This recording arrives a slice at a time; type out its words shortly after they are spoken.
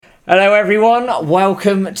Hello everyone,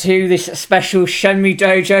 welcome to this special Shenmue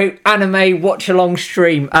Dojo anime watch-along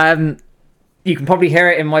stream. You can probably hear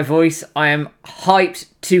it in my voice. I am hyped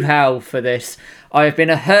to hell for this. I have been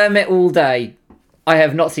a hermit all day. I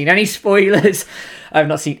have not seen any spoilers. I have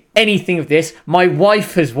not seen anything of this. My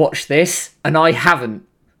wife has watched this and I haven't.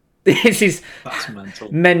 This is That's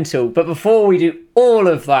mental. mental. But before we do all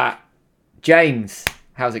of that, James,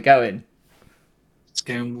 how's it going? It's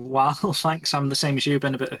going well, thanks. I'm the same as you,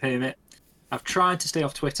 been a bit of a hermit. I've tried to stay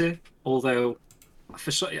off Twitter, although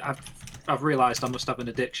I've realised I must have an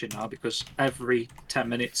addiction now because every 10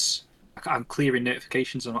 minutes I'm clearing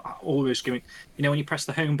notifications and I'm always going. You know, when you press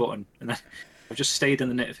the home button and then I've just stayed in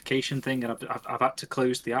the notification thing and I've had to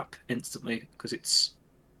close the app instantly because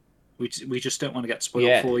we just don't want to get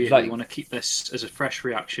spoiled for you. Like, we want to keep this as a fresh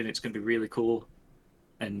reaction. It's going to be really cool,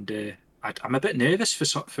 and I'm a bit nervous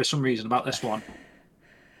for some reason about this one.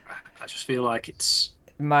 I just feel like it's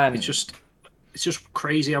just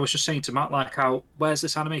crazy. I was just saying to Matt, like, where's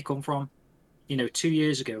this anime come from? You know, 2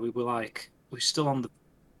 years ago we're still on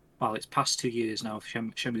it's past 2 years now of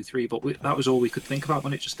Shenmue 3, but that was all we could think about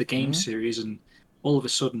when it's just the game series, and all of a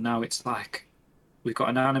sudden now it's like we've got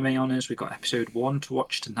an anime on us, we've got episode 1 to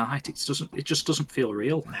watch tonight. It just doesn't feel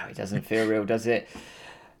real. No, it doesn't feel real, does it?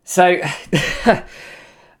 So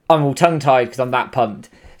I'm all tongue-tied because I'm that pumped.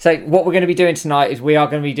 So what we're going to be doing tonight is we are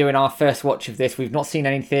going to be doing our first watch of this. We've not seen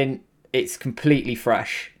anything. It's completely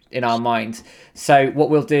fresh in our minds. So what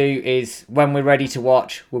we'll do is when we're ready to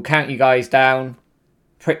watch, we'll count you guys down,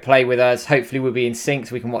 play with us. Hopefully we'll be in sync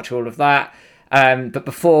so we can watch all of that. But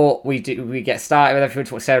before we get started with everyone,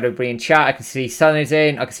 to say everybody in chat. I can see Sun is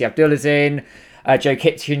in. I can see Abdullah's in. Joe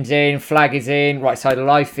Kitchen's in. Flag is in. Right Side of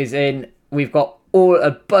Life is in. We've got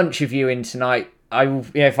a bunch of you in tonight.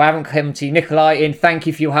 If I haven't come to you, Nikolai in, thank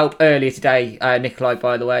you for your help earlier today. Nikolai,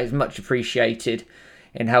 by the way, is much appreciated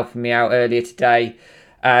in helping me out earlier today.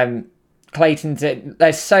 Clayton's in.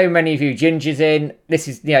 There's so many of you. Ginger's in. This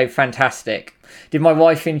is, fantastic. Did my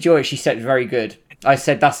wife enjoy it? She said very good. I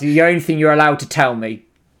said that's the only thing you're allowed to tell me.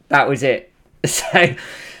 That was it.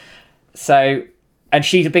 So, and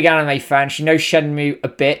she's a big anime fan. She knows Shenmue a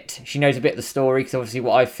bit. She knows a bit of the story because obviously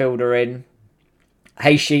what I filled her in.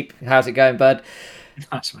 Hey Sheep, how's it going, bud?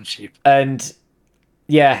 Nice one, Sheep. And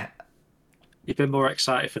yeah, you've been more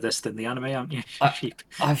excited for this than the anime, haven't you, Sheep?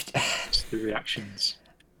 Just the reactions.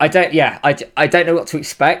 I don't know what to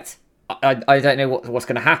expect. I don't know what's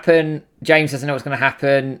going to happen. James doesn't know what's going to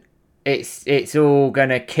happen. It's all going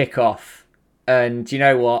to kick off, and you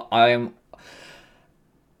know what? I am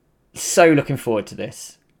so looking forward to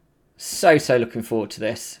this. So looking forward to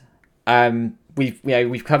this.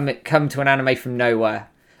 We've come to an anime from nowhere,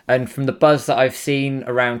 and from the buzz that I've seen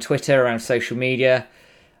around Twitter, around social media,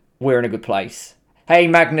 we're in a good place. Hey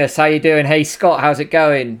Magnus, how you doing? Hey Scott, how's it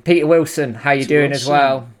going? Peter Wilson, how you doing as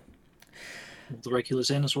well? The regulars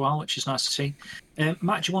in as well, which is nice to see.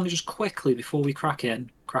 Matt, do you want to just quickly, before we crack on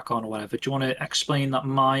or whatever, do you want to explain that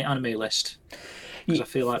my anime list? Because I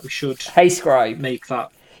feel like we should. Hey Scribe, make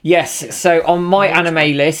that. Yes, yeah. So on my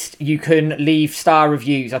anime list, you can leave star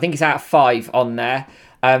reviews. I think it's out of 5 on there.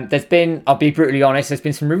 There's been, I'll be brutally honest, there's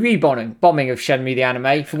been some review bombing of Shenmue the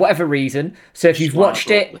Anime for whatever reason. So if you've watched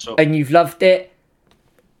it and you've loved it,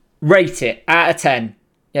 rate it out of 10.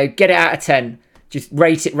 Get it out of 10. Just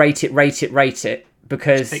rate it.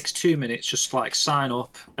 Because it takes 2 minutes. Just like sign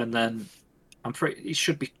up, and then it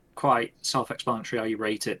should be quite self-explanatory how you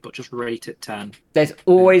rate it, but just rate it 10. There's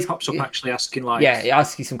always it pops up actually asking like it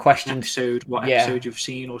asks you some questions. Episode you've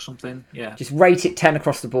seen or something. Yeah. Just rate it 10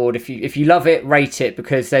 across the board. If you love it, rate it,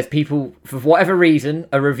 because there's people for whatever reason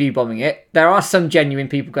are review bombing it. There are some genuine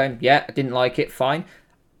people going, yeah, I didn't like it, fine.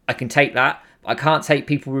 I can take that. I can't take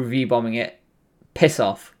people review bombing it. Piss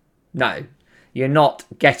off. No. You're not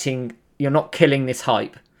killing this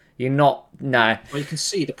hype. You're not. No. Well, you can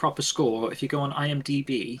see the proper score. If you go on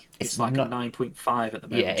IMDb, it's like a 9.5 at the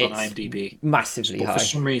moment on IMDb. Massively high. For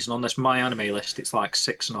some reason, on this My Anime list, it's like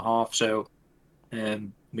 6.5. So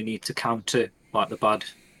we need to counter like the bad,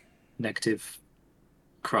 negative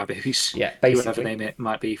crybabies. Yeah, basically. Whatever name it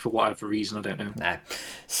might be for whatever reason, I don't know. No.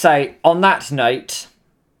 So on that note,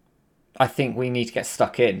 I think we need to get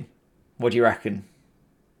stuck in. What do you reckon?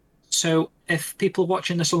 So if people are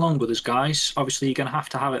watching this along with us, guys, obviously you're going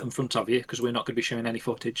to have it in front of you because we're not going to be showing any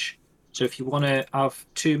footage. So if you want to have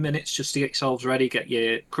 2 minutes just to get yourselves ready, get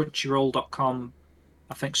your crunchyroll.com.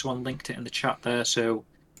 I think someone linked it in the chat there. So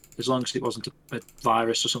as long as it wasn't a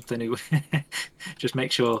virus or something, just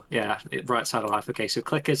make sure, right side of life. Okay, so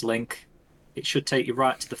click his link. It should take you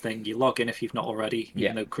right to the thing. You log in if you've not already. Yeah.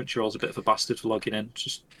 You know, Crunchyroll's a bit of a bastard for logging in.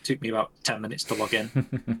 Just took me about 10 minutes to log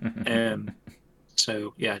in.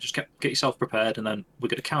 So yeah, just get yourself prepared, and then we're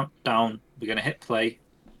going to count down. We're going to hit play,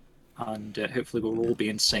 and hopefully we'll all be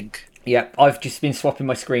in sync. Yeah, I've just been swapping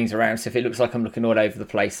my screens around, so if it looks like I'm looking all over the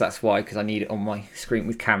place, that's why, because I need it on my screen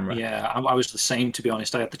with camera. Yeah, I was the same, to be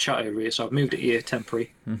honest. I had the chat over here, so I've moved it here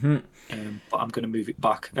temporary. Mm-hmm. But I'm going to move it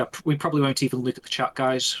back. We probably won't even look at the chat,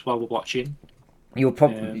 guys, while we're watching. You'll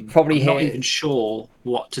probably I'm hear... not even sure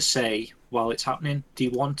what to say while it's happening. Do you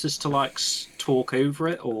want us to like talk over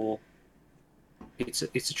it, or it's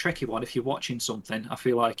a tricky one? If you're watching something, I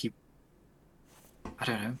feel like I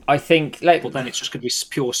don't know. I think, but then it's just going to be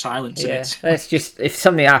pure silence. Yeah, let's just, if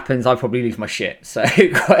something happens, I'll probably lose my shit. So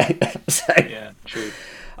yeah, true.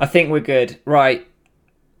 I think we're good. Right,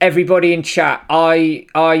 everybody in chat, are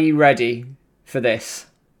you ready for this?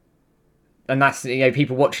 And that's,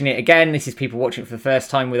 people watching it again. This is people watching it for the first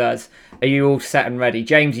time with us. Are you all set and ready?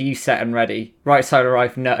 James, are you set and ready? Right side or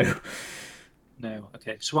right? No. No.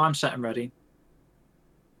 Okay. So I'm set and ready.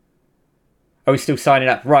 Are we still signing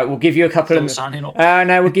up? Right, we'll give you a couple of... signing up.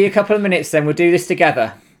 No, we'll give you a couple of minutes then. We'll do this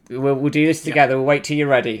together. We'll do this together. We'll wait till you're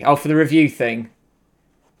ready. Oh, for the review thing.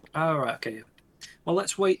 All right. Okay. Well,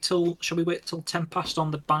 let's wait till... Shall we wait till 10 past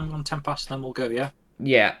on the bang on 10 past, then we'll go, yeah?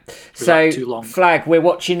 Yeah. So, Flag, we're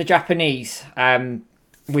watching the Japanese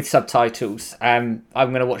with subtitles. I'm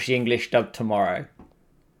going to watch the English dub tomorrow.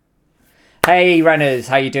 Hey, Renners.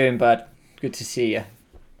 How you doing, bud? Good to see you.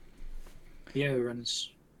 Yeah, Renners.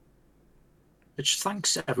 Just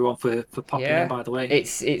thanks everyone for popping in. By the way,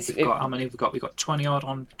 how many have we got? We got 20 odd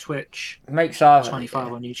on Twitch. Makes our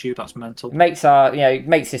 25 on YouTube. That's mental. Makes our it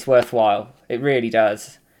makes this worthwhile. It really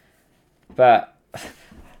does. But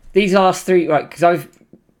these last three, right? Because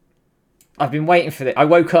I've been waiting for this. I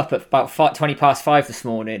woke up at about 20 past 5 this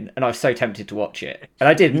morning, and I was so tempted to watch it, and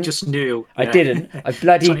I didn't. You just knew. I didn't. I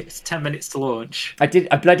bloody. It's 10 minutes to launch. I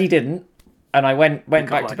bloody didn't, and I went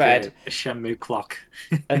back to bed. A Shenmue clock.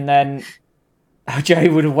 And then. Joe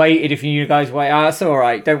would have waited if you guys wait. Oh, that's all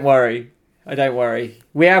right. Don't worry. Don't worry.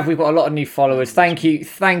 We've got a lot of new followers. Thank you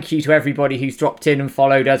to everybody who's dropped in and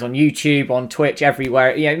followed us on YouTube, on Twitch,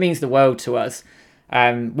 everywhere. It means the world to us.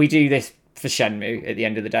 We do this for Shenmue at the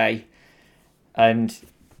end of the day, and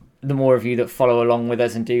the more of you that follow along with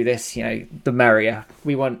us and do this, the merrier.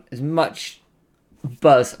 We want as much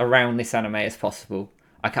buzz around this anime as possible.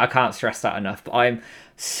 I can't stress that enough. But I'm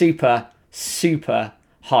super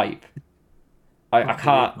hype.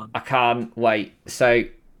 I can't wait. So,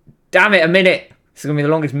 damn it, a minute. This is going to be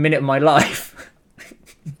the longest minute of my life.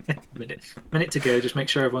 minute to go. Just make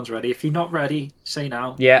sure everyone's ready. If you're not ready, say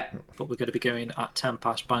now. Yeah. But we're going to be going at 10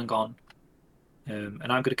 past bang on. And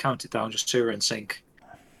I'm going to count it down just so we're in sync.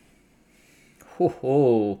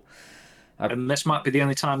 And this might be the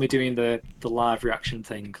only time we're doing the live reaction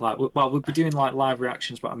thing. We'll be doing live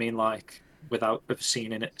reactions, but I mean without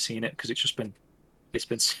seeing it because it's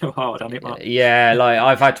been so hard, hasn't it, man? Yeah,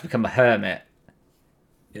 I've had to become a hermit.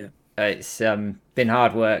 Yeah. It's been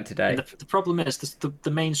hard work today. The problem is,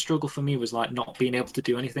 the main struggle for me was not being able to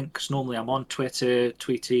do anything, because normally I'm on Twitter,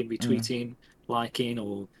 tweeting, retweeting, liking,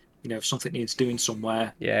 or, if something needs doing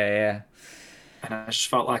somewhere. Yeah. And I just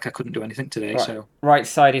felt like I couldn't do anything today, right. So... Right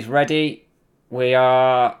side is ready. We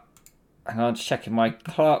are... Hang on, just checking my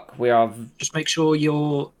clock. We are... Just make sure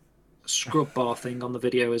your scrub bar thing on the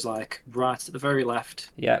video is right at the very left.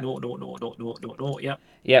 Yeah. No, yeah.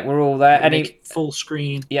 Yeah, we're all there. Make full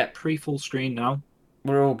screen. Yeah. Pre-full screen now.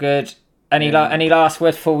 We're all good. Any last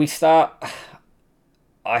words before we start?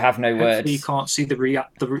 I have no words. You can't see the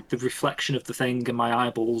reflection of the thing in my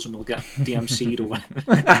eyeballs, and we'll get DMC'd or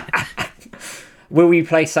whatever. Will we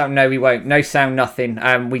play sound? No, we won't. No sound, nothing.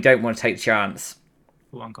 We don't want to take the chance.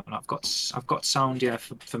 Oh, I've got sound,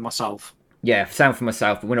 for myself. Yeah, sound for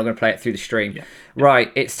myself, but we're not going to play it through the stream. Yeah.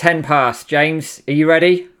 Right, it's 10 past. James, are you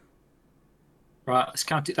ready? Right, let's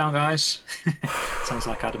count it down, guys. Sounds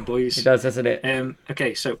like Adam Boys. It does, doesn't it?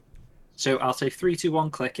 Okay, so I'll say 3, 2, 1,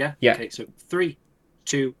 click, yeah? Yeah. Okay, so 3,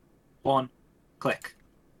 2, 1, click.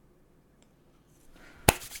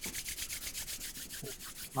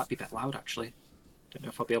 Might be a bit loud, actually. Don't know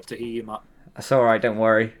if I'll be able to hear you, Matt. That's all right, don't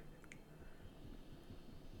worry.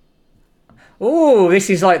 Oh,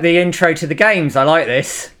 this is like the intro to the games. I like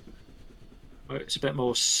this. It's a bit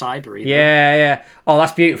more cybery. Yeah. Oh,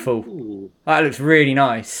 that's beautiful. Ooh. That looks really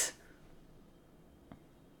nice.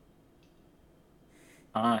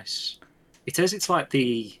 Nice. It is. It's like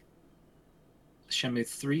the Shenmue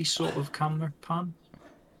 3 sort of camera pan.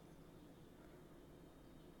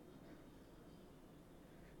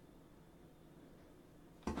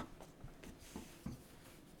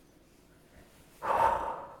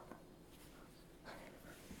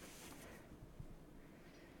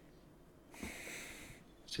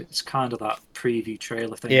 So it's kind of that preview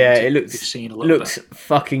trailer thing. Yeah, it looks we've seen a little looks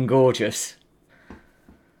fucking gorgeous.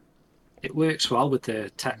 It works well with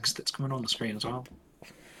the text that's coming on the screen as well.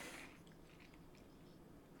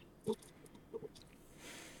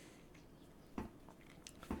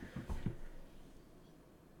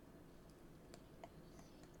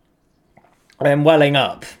 I'm welling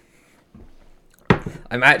up.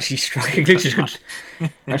 I'm actually struggling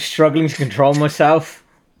I'm struggling to control myself.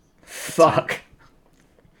 Fuck.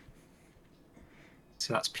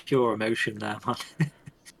 So that's pure emotion there, man.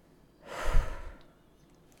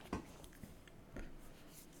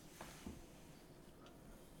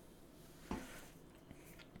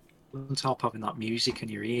 On top having that music in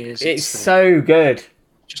your ears. It's so good.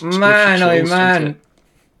 Man, oh man.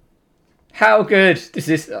 How good is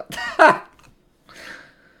this?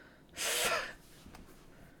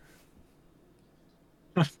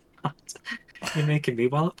 You're making me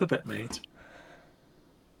well up a bit, mate.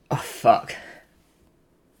 Oh, fuck.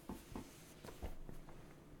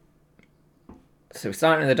 So we're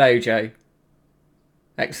starting in the dojo.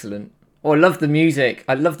 Excellent. Oh, I love the music.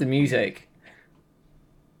 I love the music.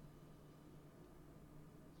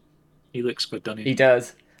 He looks good, doesn't he? He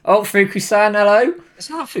does. Oh, Fuku-san, hello. Is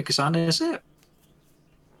that Fuku-san, is it?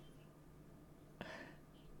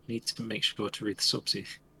 Need to make sure to read the subs here.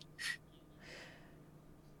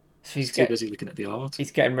 So he's too busy looking at the art.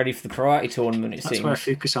 He's getting ready for the karate tournament, it seems. That's where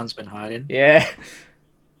Fuku-san's been hiding. Yeah.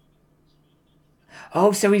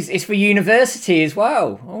 Oh, so it's for university as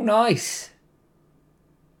well. Oh, nice.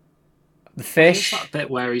 The fish. That bit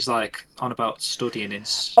where he's like on about studying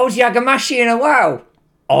is. Oh, it's Yagamashi in a wow.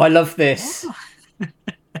 Oh, I love this.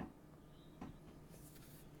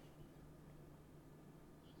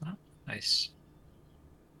 Nice.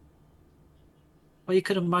 Well, you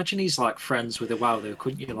could imagine he's like friends with a WoW, though,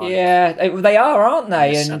 couldn't you? Like, yeah, they are, aren't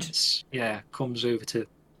they? And sense, yeah, comes over to.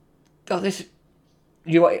 Oh, this.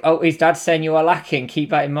 His dad's saying you are lacking.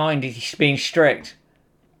 Keep that in mind. He's being strict.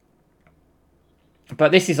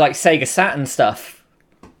 But this is like Sega Saturn stuff.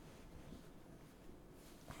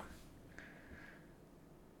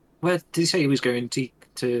 Where did he say he was going to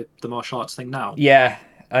the martial arts thing now? Yeah,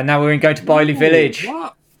 and now we're going to Bailey Village.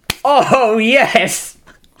 What? Oh yes.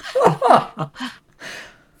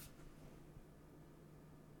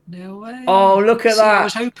 No way. Oh, look at that. I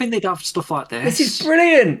was hoping they'd have stuff like this. This is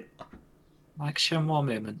brilliant. Like Shenmue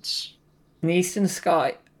moments. In the Eastern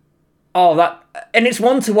Sky. Oh, that. And it's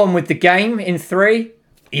 1-to-1 with the game in 3.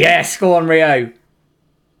 Yes, go on, Rio.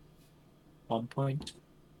 1 point.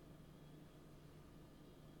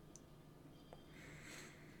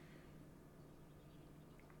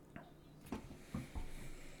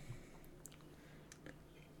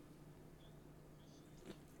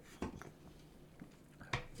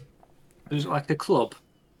 Is it like a club?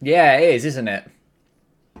 Yeah, it is, isn't it?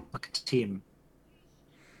 Like a team.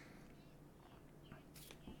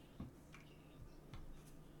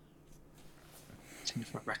 See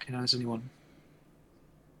if I recognise anyone.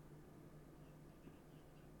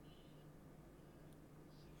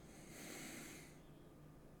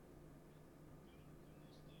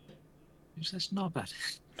 Who's this knobhead?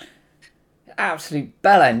 Absolute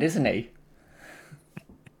bellend, isn't he?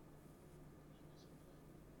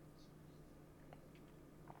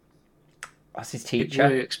 That's his teacher.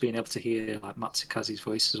 It works being able to hear like Matsukazu's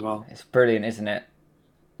voice as well. It's brilliant, isn't it?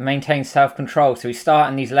 Maintain self-control. So he's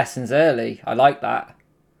starting these lessons early. I like that.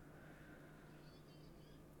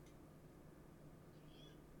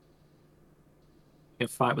 You can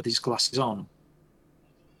fight with these glasses on.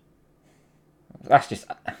 That's just.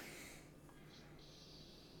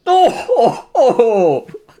 Oh!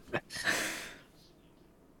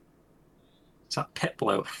 It's that pit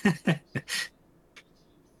blow.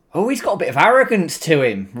 Oh, he's got a bit of arrogance to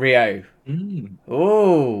him, Rio.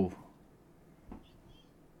 Oh.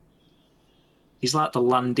 He's like the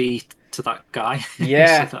Landy to that guy.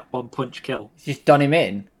 Yeah. That one punch kill. He's just done him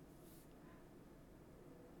in.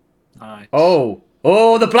 Nice. Oh,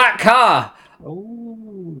 the black car.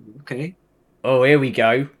 Oh, okay. Oh, here we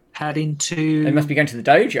go. Heading to. They must be going to the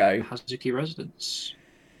dojo. Hazuki residence.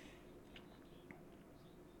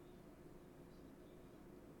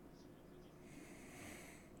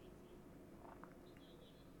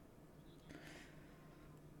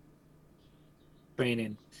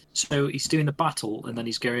 Training. So he's doing the battle and then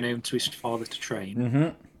he's going home to his father to train. Mm-hmm.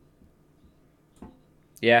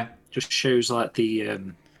 Yeah. Just shows like the,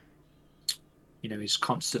 he's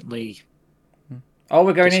constantly. Oh,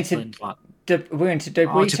 we're going into. We're into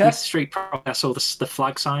Dobuita. Street. I saw the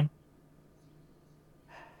flag sign.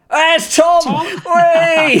 There's Tom!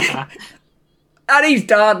 Whee! And he's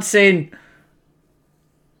dancing.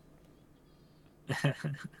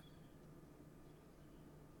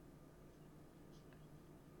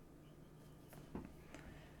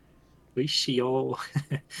 Wish-yo.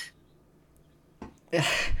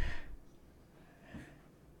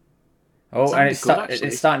 Oh, and Sounded good, it's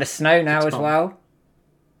actually. starting to snow now as XCOM. well.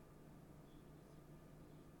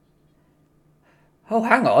 Oh,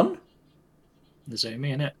 hang on. There's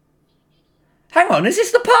Amy in it. Hang on, is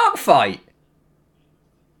this the park fight?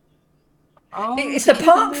 Oh, It's there's a the kid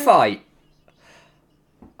in park there. fight.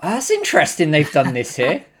 That's interesting they've done this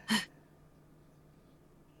here.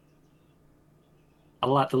 I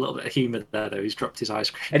like the little bit of humour there, though. He's dropped his ice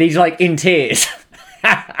cream. And he's like in tears.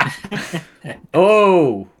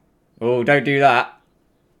 Oh. Oh, don't do that.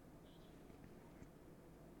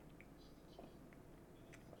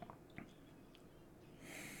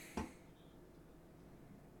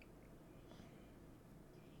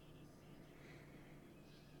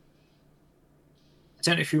 I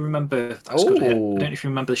don't know if you remember. That's good hit. I don't know Oh. if you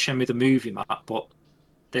remember the Shenmue the movie, Matt, but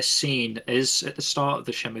this scene is at the start of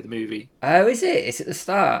the Shenmue the movie. Oh, is it? It's at the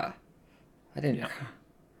start. I didn't. Yeah.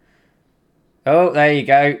 Oh, there you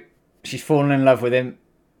go. She's fallen in love with him.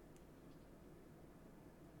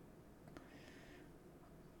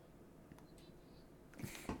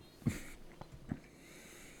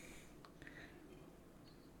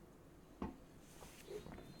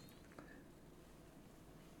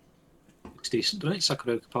 Looks decent, doesn't it?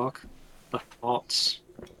 Sakura Park. The hearts.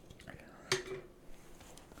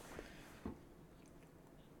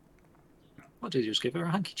 What did you just give her? A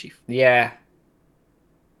handkerchief? Yeah.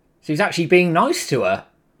 So he's actually being nice to her.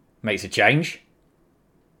 Makes a change.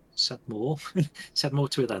 Said more. Said more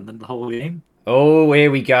to her then than the whole game. Oh,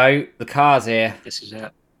 here we go. The car's here. This is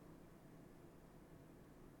it.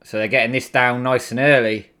 So they're getting this down nice and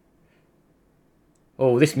early.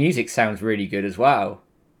 Oh, this music sounds really good as well.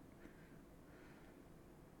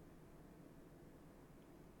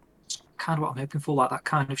 It's kind of what I'm hoping for, like that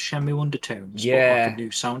kind of Shenmue undertones, but like a Yeah. new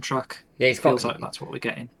soundtrack. Yeah, it's got... Feels like that's what we're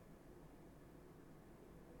getting.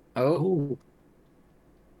 Oh. Oh,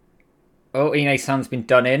 Oh, Ine-san's been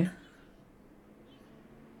done in.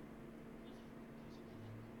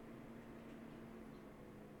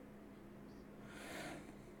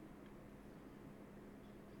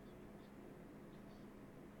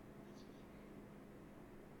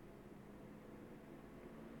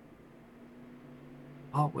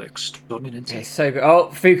 artwork's stunning, isn't Yeah, it? it's so good. Oh,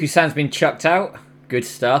 Fuku-san's been chucked out. Good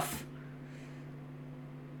stuff.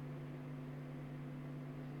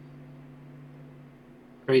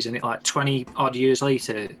 Crazy, isn't it? Like 20 odd years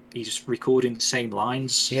later, he's recording the same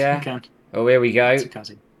lines Yeah. again. Oh, here we go.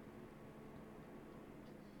 Tsukasa.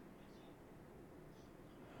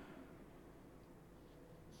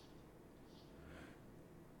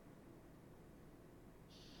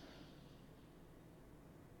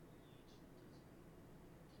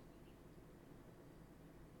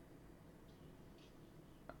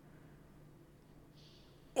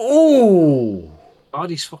 Oh! God,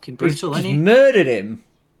 he's fucking He's brutal, just isn't he? murdered him.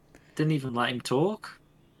 Didn't even let him talk.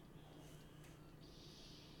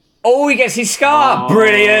 Oh, he gets his scar.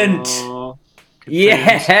 Brilliant. Oh, confirmed.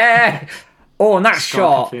 Yeah. Oh, and that Scar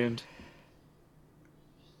shot. confirmed.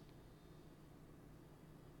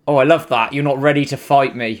 Oh, I love that. You're not ready to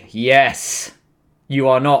fight me. Yes. You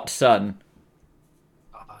are not, son.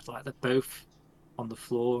 Oh, it's like they're both on the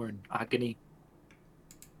floor in agony.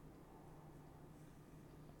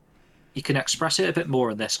 You can express it a bit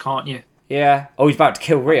more in this, can't you? Yeah. Oh, he's about to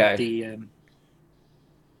kill Rio. The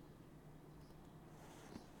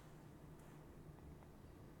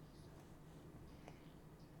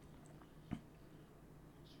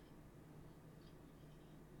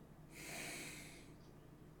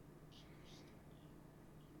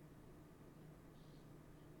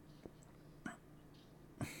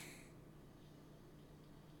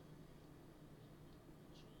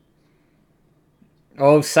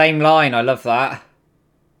Oh, same line. I love that.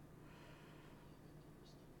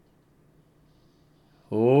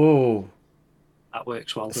 Oh. that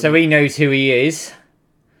works well. So he knows who he is.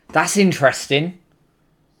 That's interesting.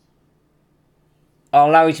 I'll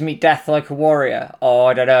allow you to meet death like a warrior. Oh,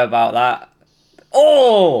 I don't know about that.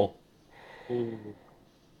 Oh! Ooh.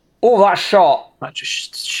 Oh, that shot. That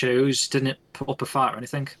just shows, didn't it put up a fight or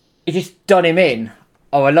anything? It just done him in.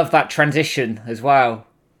 Oh, I love that transition as well.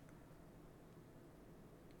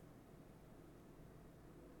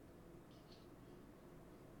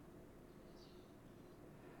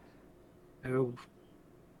 Oh,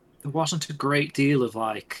 there wasn't a great deal of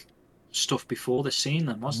like stuff before the scene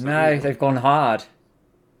then, was there? No, Really? they've gone hard.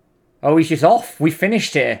 Oh, he's just off. We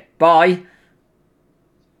finished here. Bye.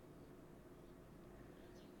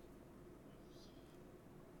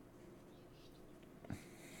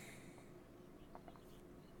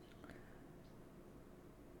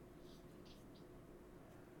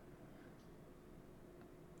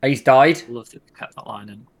 He's died. I love that they kept that line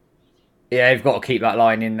in. Yeah, you've got to keep that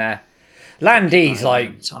line in there. Landy's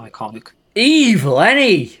like it's iconic. Evil, ain't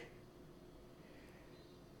he?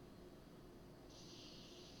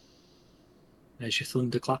 There's your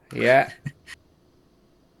thunderclap. Yeah.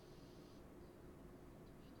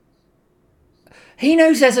 He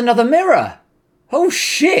knows there's another mirror. Oh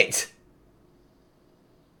shit!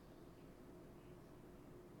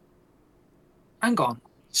 Hang on.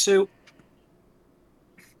 So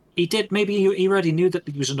he did. Maybe he already knew that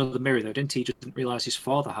there was another mirror, though, didn't he? He just didn't realise his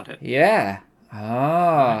father had it. Yeah.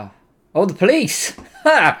 Ah. Right. Oh, the police.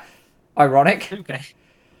 Ha! Ironic. Okay.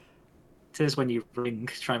 It is when you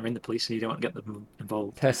try and ring the police, and you don't want to get them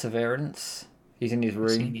involved. Perseverance. He's in his room.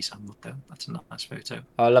 Seeing his hand, though. That's a nice photo.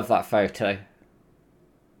 I love that photo.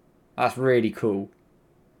 That's really cool.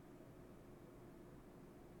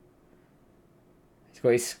 He's got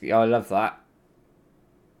his. I love that.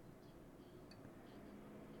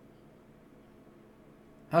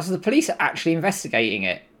 How's the police actually investigating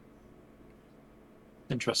it?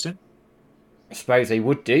 Interesting. I suppose they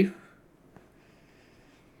would do.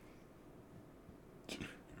 I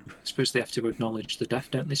suppose they have to acknowledge the death,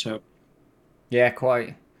 don't they? So. Yeah,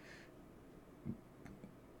 quite.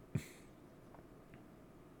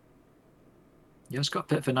 Yeah, he's got a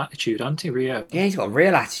bit of an attitude, hasn't he, Rio? Yeah, he's got a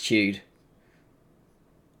real attitude.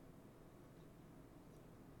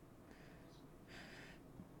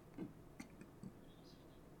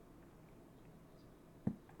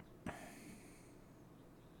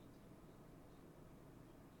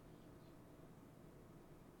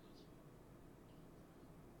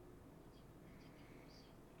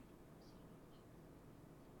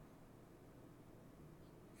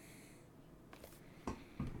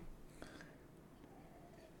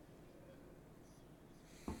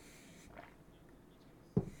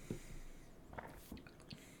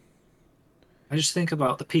 I just think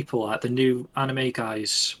about the people, like the new anime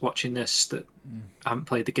guys watching this that haven't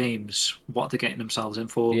played the games. What they're getting themselves in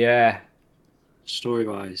for, Yeah.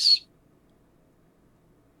 story-wise.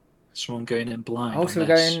 Someone going in blind. Also, we're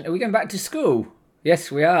going. Are we going back to school? Yes,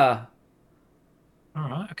 we are. All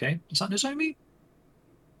right. Okay. Is that Nozomi?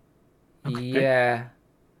 Okay. Yeah.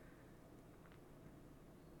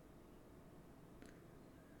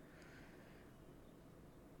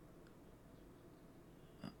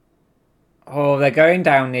 Oh, they're going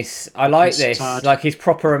down this. I like this. Sad. Like his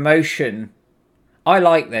proper emotion. I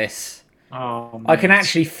like this. Oh, mate. I can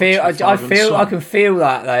actually feel. I feel. I can feel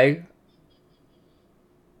that though.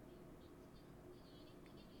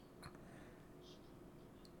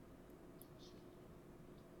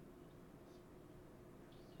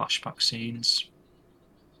 Flashback scenes.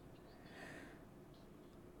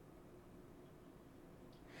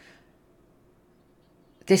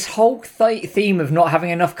 This whole theme of not having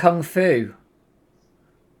enough kung fu.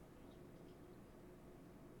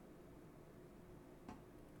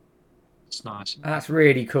 It's nice. That's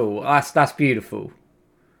really cool. That's beautiful.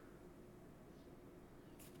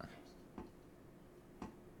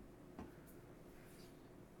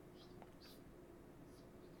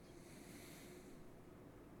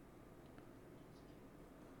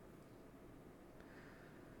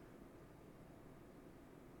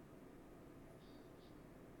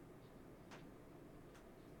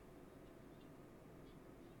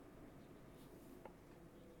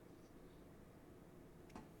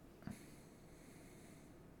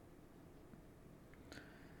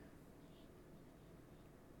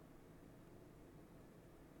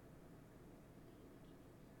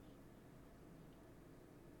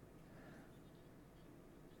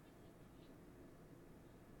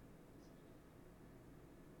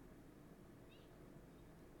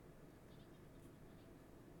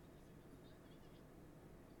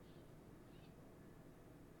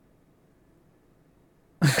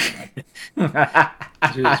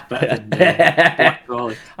 It's better than black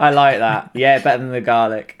garlic. I like that. Yeah, better than the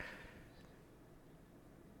garlic.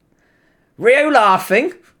 Rio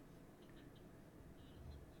laughing.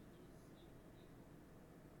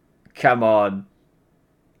 Come on.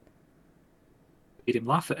 Made him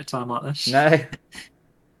laugh at a time like this. No.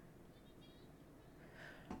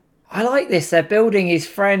 I like this. They're building his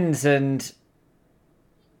friends and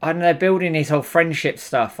they're building his whole friendship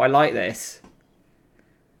stuff. I like this.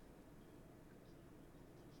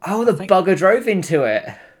 Oh, the bugger drove into it.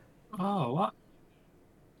 Oh, what?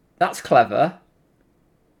 That's clever.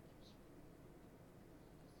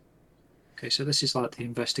 Okay, so this is like the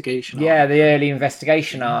investigation arc. Yeah, the early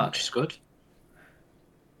investigation arc. Which is good.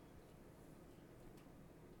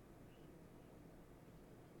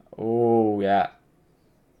 Oh, yeah.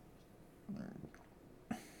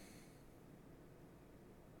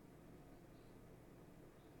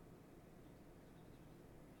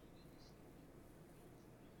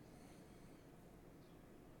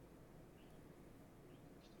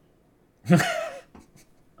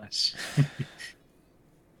 Nice.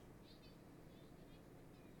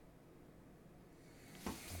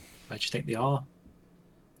 Where do you think they are?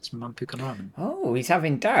 Is man poking around? Oh, he's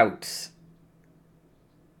having doubts.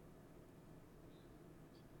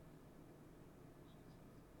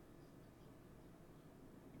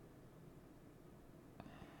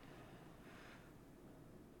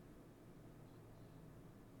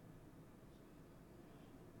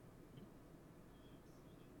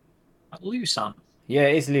 Liu-san. Yeah,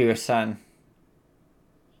 it is Lewis-san.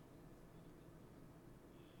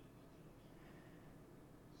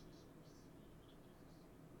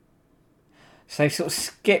 So they've sort of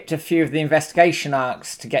skipped a few of the investigation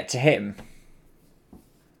arcs to get to him.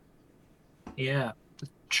 Yeah, the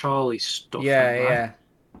Charlie stuff. Yeah, Then, right? yeah.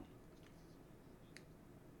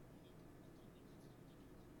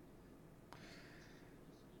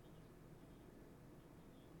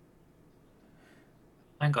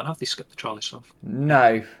 Hang on, have they skipped the Charlie stuff?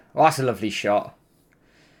 No. Well, that's a lovely shot.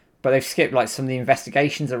 But they've skipped like some of the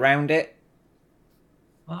investigations around it.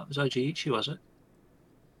 Well, that was Ojiichi, was it?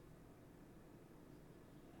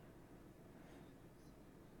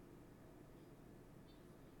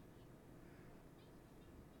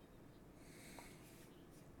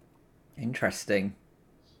 Interesting.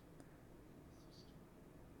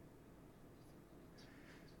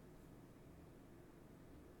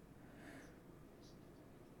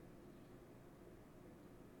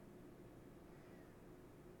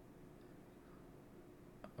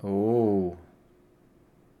 Oh.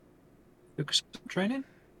 Focus training?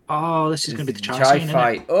 Oh, this is going to be the Chai Chai scene, isn't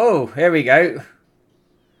fight. it? Oh, here we go.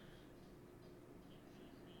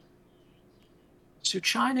 So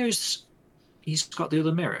Chai knows he's got the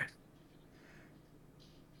other mirror.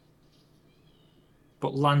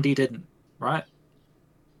 But Landy didn't, right?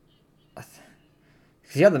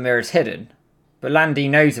 The other mirror's hidden. But Landy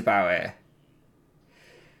knows about it.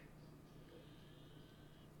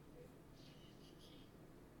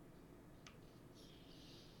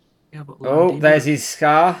 Yeah, but Oh, Landy there's wouldn't. his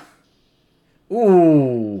scar.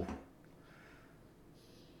 Ooh.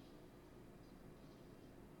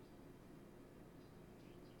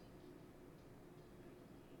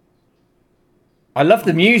 I love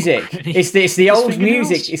the music. It's the old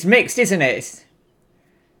music. It's mixed, isn't it?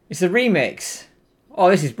 It's a remix. Oh,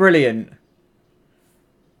 this is brilliant.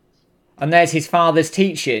 And there's his father's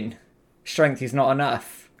teaching. Strength is not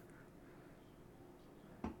enough.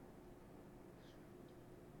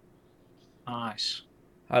 Nice.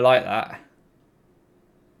 I like that.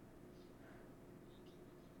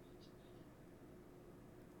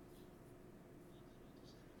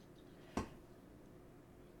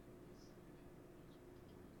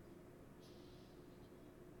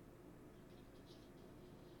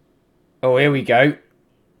 Oh, here we go.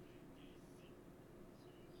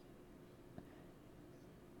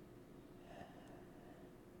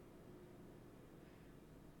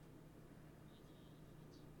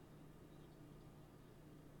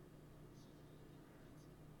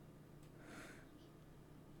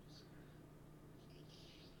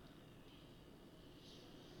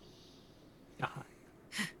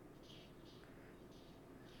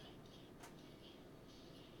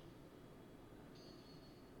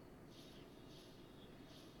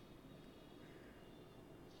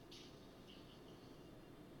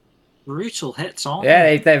 Brutal hits, aren't Yeah,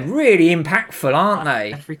 they? they're really impactful, aren't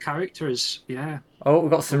they? Every character is, yeah. Oh,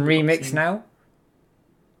 we've got some remix got now.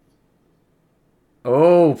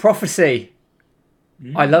 Oh, prophecy.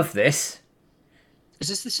 I love this. Is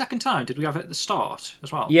this the second time? Did we have it at the start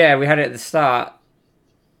as well? Yeah, we had it at the start.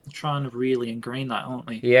 They're trying to really ingrain that, aren't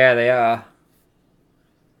they? Yeah, they are.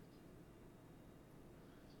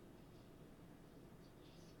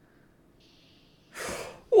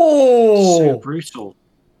 Oh! So brutal.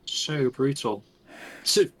 So brutal.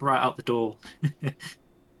 So right out the door.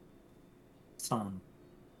 Fun.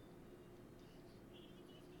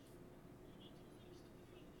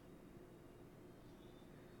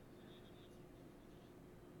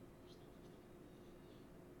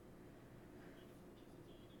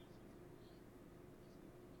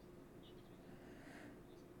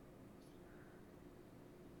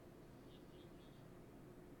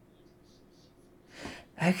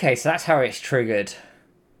 Okay, so that's how it's triggered.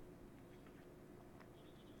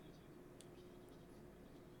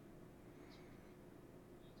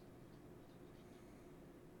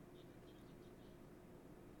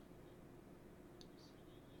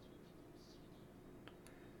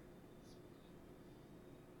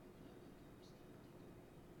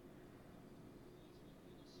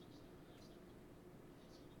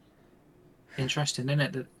 Interesting, isn't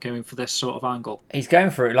it? That going for this sort of angle. He's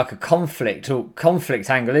going for it like a conflict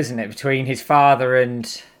angle, isn't it, between his father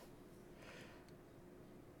and.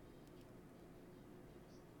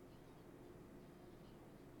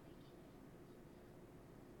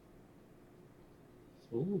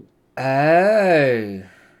 Ooh. Oh.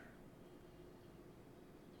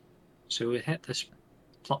 So we hit this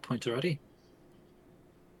plot point already.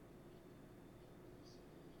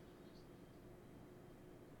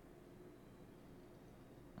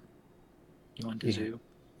 You want to zoo?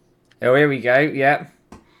 Oh, here we go. Yeah.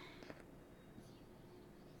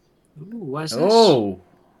 Ooh, where's this? Oh.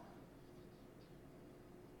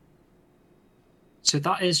 So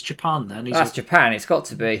that is Japan then. That's Japan. It's got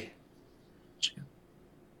to be.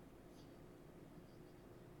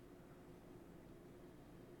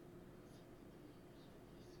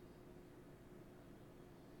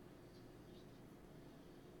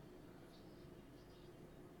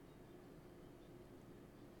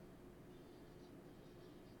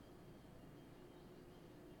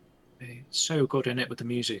 It's so good in it with the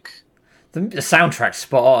music. The soundtrack's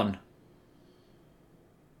spot on.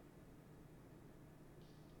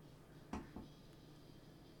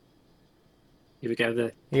 Here we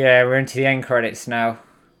go. Yeah, we're into the end credits now.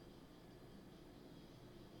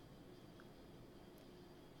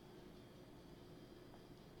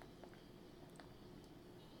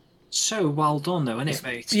 So well done, though, isn't it,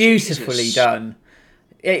 mate? Beautifully Jesus. done.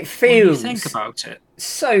 It feels. When you think about it,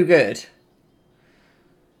 so good.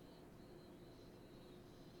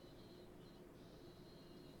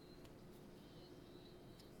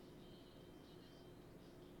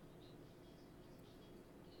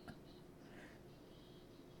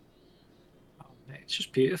 it's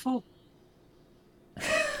just beautiful.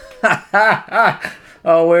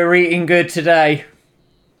 Oh, we're eating good today.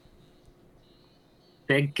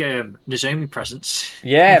 Big Nozomi presence.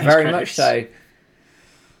 Yeah, very much so.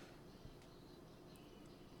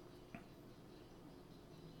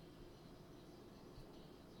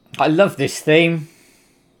 I love this theme.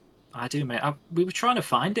 I do, mate. We were trying to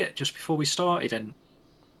find it just before we started, and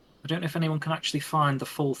I don't know if anyone can actually find the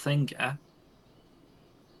full thing yet.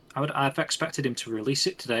 I've expected him to release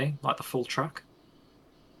it today, like the full track.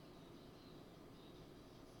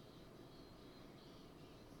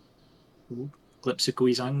 Ooh, glimpse of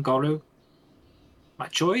Guizhang Goro.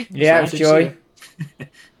 Like Joy? Yeah, it's Joy.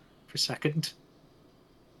 For a second.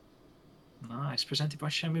 Nice. Presented by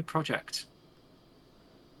Shenmue Project.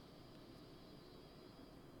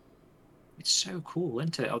 It's so cool,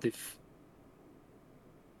 isn't it? Oh, they've...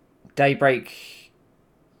 Daybreak.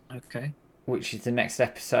 Okay. Which is the next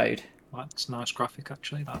episode. That's a nice graphic,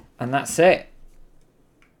 actually. That. And that's it.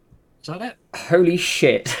 Is that it? Holy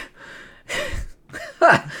shit.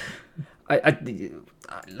 Let me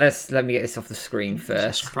get this off the screen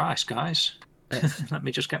first. Jesus Christ, guys. Let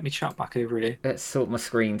me just get my chat back over here. Let's sort my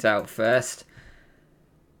screens out first.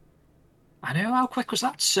 I know. How quick was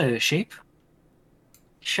that, Sheep?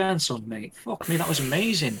 Shanson, mate. Fuck me, that was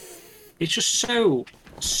amazing. It's just so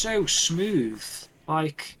smooth.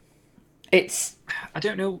 Like, it's... I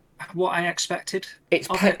don't know what I expected it's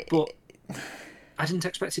of it, but I didn't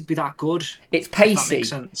expect it to be that good. It's pacey.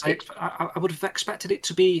 If that makes sense. I would have expected it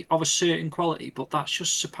to be of a certain quality, but that's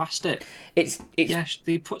just surpassed it. It's yeah,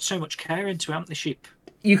 they put so much care into it, haven't they, Sheep?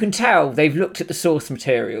 You can tell they've looked at the source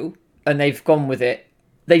material and they've gone with it.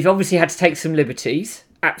 They've obviously had to take some liberties,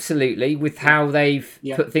 absolutely, with how they've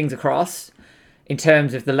put things across in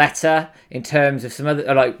terms of the letter, in terms of some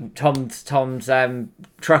other, like Tom's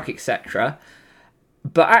truck, etc.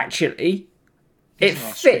 But actually, it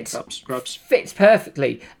fits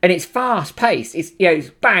perfectly, and it's fast paced. It's it's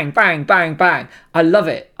bang, bang, bang, bang. I love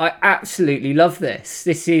it. I absolutely love this.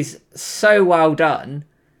 This is so well done,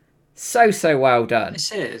 so well done.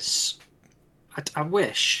 This is. I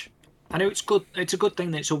wish. I know it's good. It's a good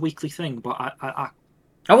thing that it's a weekly thing, but I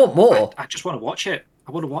want more. I just want to watch it.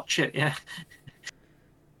 I want to watch it. Yeah.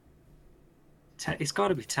 It's got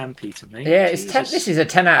to be 10p to me. Yeah, it's 10. This is a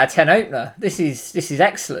 10 out of 10 opener. This is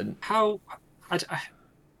excellent. How?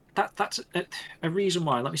 That's a reason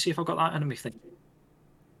why. Let me see if I've got that anime thing.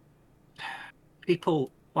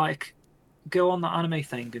 People like go on that anime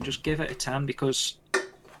thing and just give it a 10 because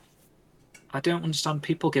I don't understand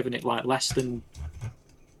people giving it like less than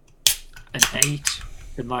an 8,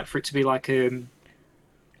 and like for it to be like a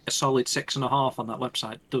solid 6.5 on that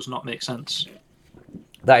website does not make sense.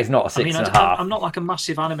 That is not a 6.5. I'm not like a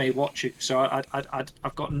massive anime watcher, so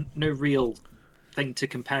I've got no real thing to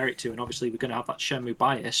compare it to, and obviously we're going to have that Shenmue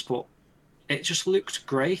bias, but it just looked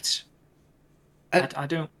great. I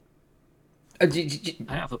don't. I don't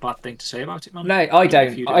have a bad thing to say about it, man. No, I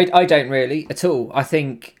don't. I don't really at all. I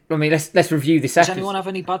think. I mean, let's review this episode. Does anyone have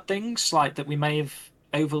any bad things like that we may have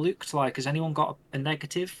overlooked? Like, has anyone got a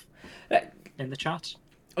negative in the chat?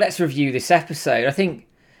 Let's review this episode. I think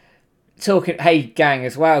talking. Hey, gang,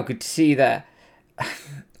 as well. Good to see you there. Hey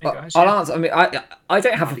guys, I'll answer. I mean, I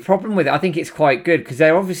don't have a problem with it. I think it's quite good because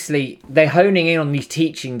they're honing in on these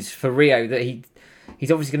teachings for Rio that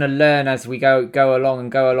he's obviously going to learn as we go along.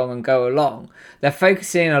 They're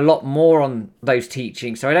focusing a lot more on those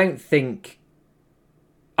teachings, so I don't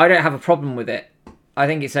have a problem with it. I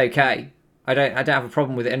think it's okay. I don't have a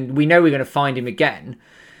problem with it, and we know we're going to find him again.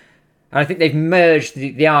 And I think they've merged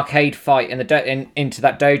the arcade fight and into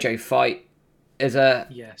that dojo fight as a.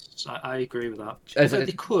 Yes, I agree with that.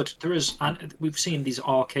 They could. There is, and we've seen these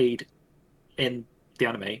arcade in the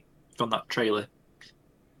anime from that trailer.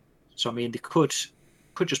 So I mean, they could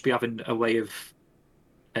just be having a way of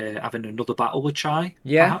having another battle with Chai,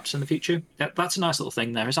 perhaps in the future. That's a nice little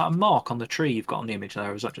thing there. Is that a mark on the tree you've got on the image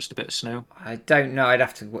there, or is that just a bit of snow? I don't know. I'd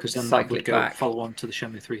have to because then that would follow on to the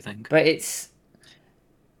Shenmue 3 thing. But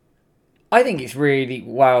I think it's really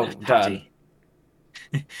well done.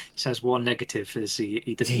 He says one negative is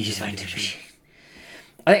he doesn't use animation.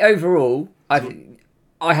 I think overall,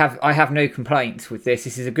 I have no complaints with this.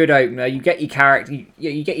 This is a good opener. You get your character,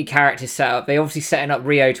 you get your characters set up. They obviously setting up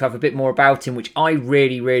Rio to have a bit more about him, which I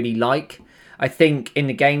really, really like. I think in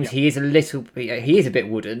the games he is a bit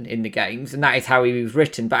wooden in the games, and that is how he was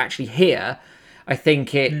written. But actually here, I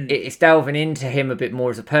think it's delving into him a bit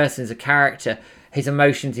more as a person, as a character, his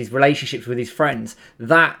emotions, his relationships with his friends.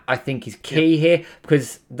 That I think is key here,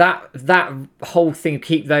 because that whole thing of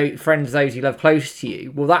keep those friends, those you love close to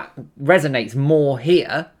you. Well, that resonates more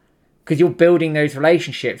here because you're building those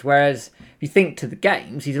relationships. Whereas if you think to the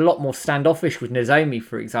games, he's a lot more standoffish with Nozomi,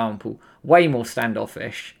 for example, way more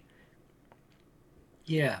standoffish.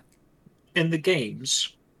 Yeah, in the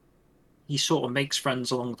games, he sort of makes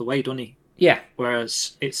friends along the way, doesn't he? Yeah.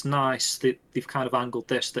 Whereas it's nice that they've kind of angled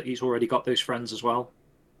this, that he's already got those friends as well.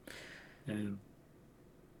 Along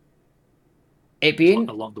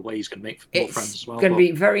the way, he's going to make more friends as well. It's going to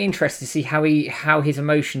be very interesting to see how his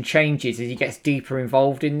emotion changes as he gets deeper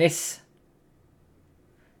involved in this.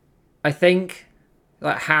 I think,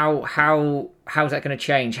 like how's that going to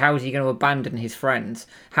change? How is he going to abandon his friends?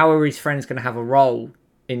 How are his friends going to have a role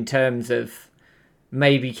in terms of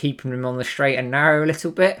maybe keeping him on the straight and narrow a little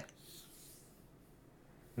bit?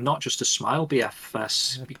 Not just a smile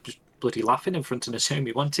BFS, he was bloody laughing in front of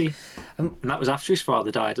Nozomi, wasn't he? And that was after his father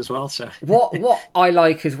died as well. So what I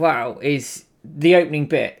like as well is the opening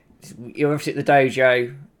bit. You're obviously at the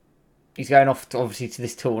dojo. He's going off to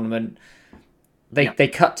this tournament. They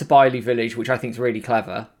cut to Bailey Village, which I think is really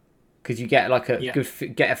clever, because you get like a good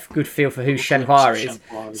feel for who Shenhua is.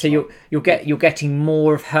 So you're getting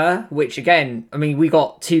more of her, which again, I mean, we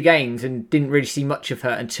got 2 games and didn't really see much of her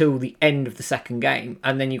until the end of the second game,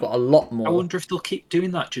 and then you got a lot more. I wonder if they'll keep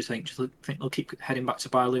doing that. Do you think? Do you think they'll keep heading back to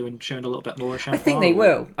Bailu and showing a little bit more of Shenhua? I think they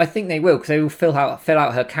will. I think they will, because they will fill out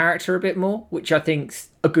her character a bit more, which I think's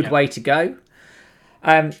a good way to go.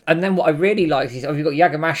 And then what I really like is we've got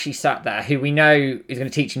Yagamashi sat there, who we know is going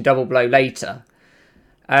to teach him double blow later.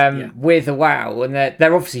 With a WoW, and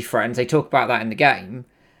they're obviously friends. They talk about that in the game,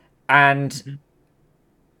 and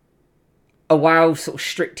a WoW sort of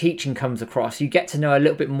strict teaching comes across. You get to know a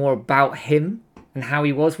little bit more about him and how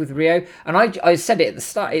he was with Rio. And I said it at the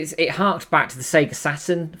start. It harks back to the Sega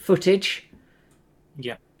Saturn footage.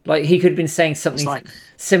 Yeah, like he could have been saying something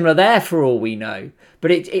similar there for all we know.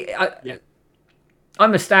 But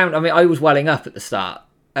I'm astounded. I mean, I was welling up at the start.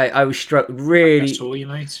 I was really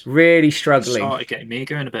struggling. Started getting me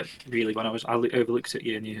going a bit, really, when I overlooked at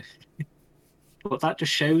you, and you. But that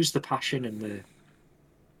just shows the passion and the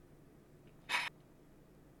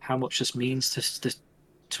how much this means to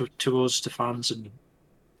us, to fans, and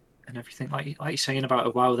everything. Like you're saying about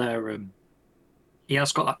a WoW there, he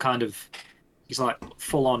has got that kind of. He's like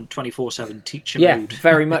full on 24/7 teacher mode. Yeah,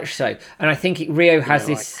 very much so. And I think Rio has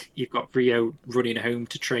this. Like you've got Rio running home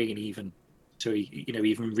to train even. So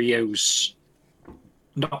even Rio's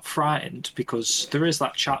not frightened, because there is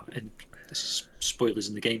that chat, and this is spoilers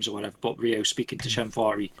in the games or whatever. But Rio speaking to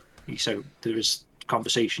Shenhua, so there is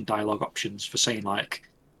conversation, dialogue options for saying like,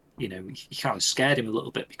 he kind of scared him a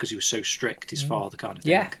little bit because he was so strict, his father kind of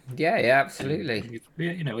thing. Yeah, absolutely.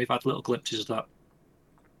 And we've had little glimpses of that.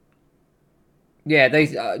 Yeah,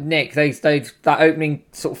 Nick, that opening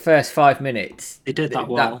sort of first 5 minutes, they did that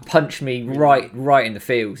well. That punched me right in the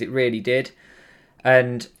feels. It really did.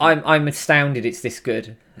 And I'm astounded it's this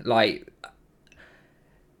good. Like,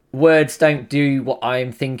 words don't do what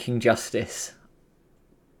I'm thinking justice.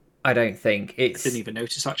 I don't think it's. I didn't even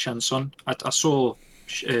notice that Shensun. I saw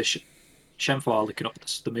Shenhua looking up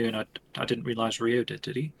at the moon. I didn't realize Rio did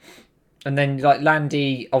he? And then like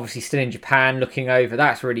Landy, obviously still in Japan, looking over.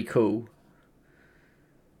 That's really cool.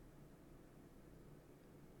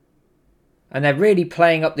 And they're really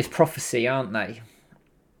playing up this prophecy, aren't they?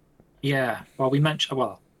 Yeah. Well, we mentioned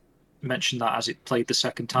that as it played the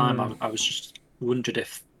second time. I was just wondered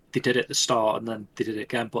if they did it at the start and then they did it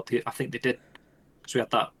again, but I think they did, because we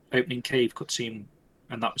had that opening cave cutscene,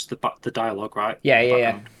 and that was the dialogue, right? Yeah, in the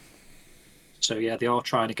yeah, background. So yeah, they are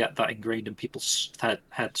trying to get that ingrained in people's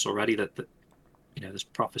heads already. That there's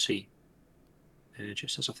prophecy.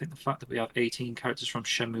 Just as I think the fact that we have 18 characters from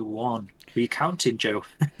Shenmue 1. Were you counting, Joe?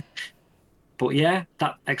 But yeah,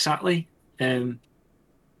 that exactly. Good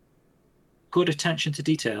attention to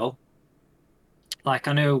detail. Like,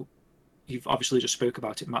 I know you've obviously just spoke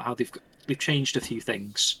about it, Matt, how they've changed a few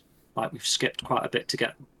things. Like, we've skipped quite a bit to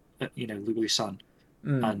get, Louis-san.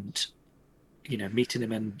 And, meeting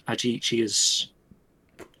him in Ajiichi is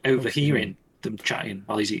overhearing them chatting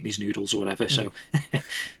while he's eating his noodles or whatever. So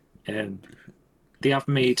they have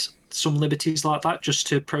made some liberties like that just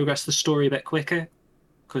to progress the story a bit quicker.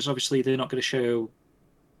 Because obviously they're not going to show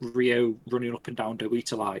Rio running up and down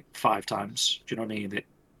Doita like 5 times. Do you know what I mean?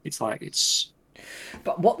 It's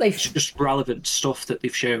just relevant stuff that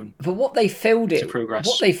they've shown. But what they filled it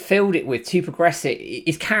with to progress it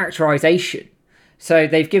is characterization. So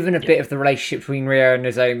they've given a bit of the relationship between Rio and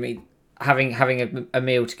Nozomi, having a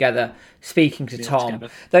meal together, speaking to Tom.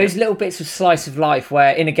 Together. Those little bits of slice of life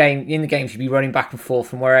where in the games you'd be running back and forth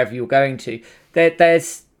from wherever you're going to.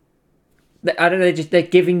 There's I don't know, they're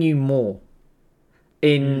giving you more.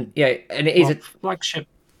 And it is a flagship.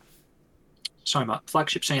 Sorry, Matt.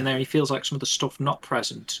 Flagship saying there, he feels like some of the stuff not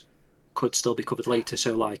present could still be covered later.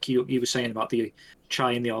 So, like you were saying about the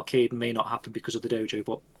chai in the arcade may not happen because of the dojo,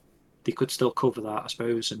 but they could still cover that, I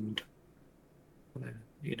suppose, and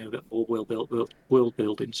a bit more world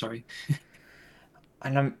building. Sorry.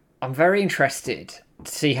 And I'm very interested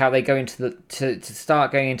to see how they go into to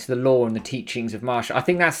start going into the lore and the teachings of martial. I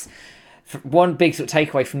think that's one big sort of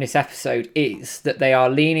takeaway from this episode is that they are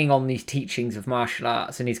leaning on these teachings of martial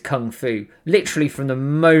arts and his kung fu. Literally from the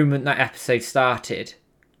moment that episode started,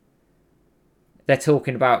 they're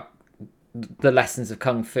talking about the lessons of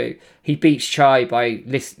kung fu. He beats Chai by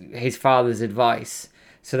his father's advice,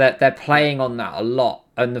 so that they're playing on that a lot,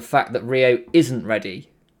 and the fact that Rio isn't ready,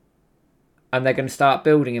 and they're going to start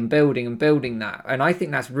building and building and building that. And I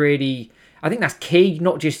think that's key,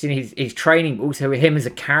 not just in his training, but also him as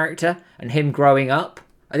a character and him growing up.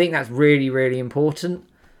 I think that's really, really important.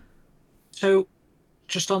 So,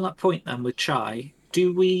 just on that point then with Chai,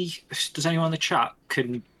 does anyone in the chat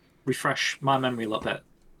can refresh my memory a little bit?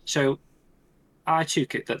 So, I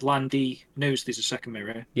took it that Landy knows there's a second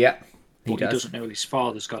mirror. Yeah, he doesn't know his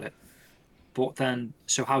father's got it. But then,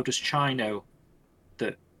 so how does Chai know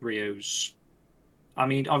that Rio's... I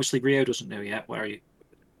mean, obviously Rio doesn't know yet where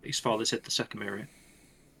his father's hit the second mirror.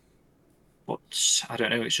 But I don't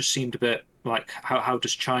know, it just seemed a bit like, how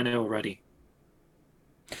does Chai know already?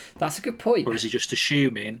 That's a good point. Or is he just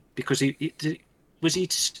assuming? Because he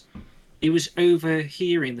was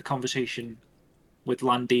overhearing the conversation with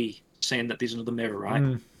Landy saying that there's another mirror,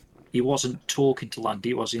 right? He wasn't talking to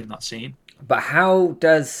Landy, was he, in that scene? But how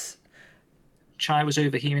does... Chai was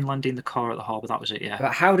overhearing Landy in the car at the harbour, that was it, yeah.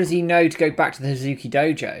 But how does he know to go back to the Hazuki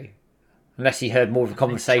Dojo? Unless he heard more of the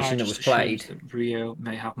conversation that was played. That Rio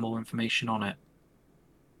may have more information on it.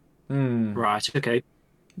 Right, okay.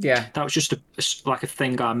 Yeah. That was just a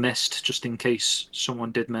thing I missed, just in case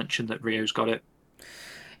someone did mention that Rio's got it.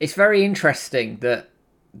 It's very interesting that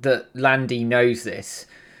Landy knows this,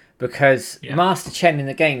 because Master Chen in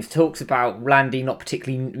the games talks about Landy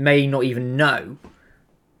may not even know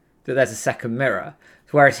that there's a second mirror,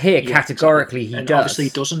 whereas here categorically he does. Obviously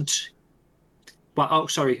he doesn't. Well,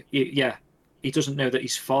 he doesn't know that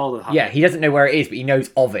his father had it. He doesn't know where it is, but he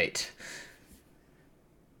knows of it.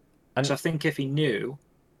 And so I think if he knew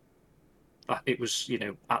that it was,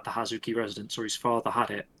 at the Hazuki residence, or his father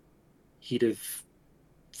had it, he'd have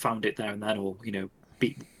found it there and then, or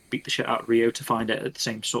beat the shit out of Rio to find it at the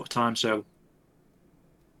same sort of time. So,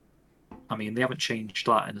 I mean, they haven't changed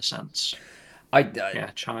that in a sense.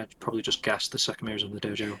 Chai probably just guessed the second mirror's on the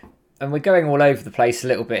dojo. And we're going all over the place a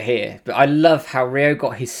little bit here, but I love how Rio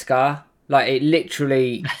got his scar. Like, it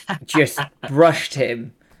literally just brushed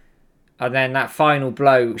him, and then that final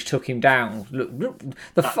blow which took him down. Look,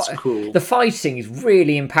 That's cool. The fighting is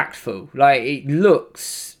really impactful. Like, it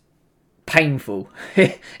looks painful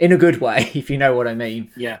in a good way, if you know what I mean.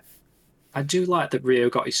 Yeah, I do like that Rio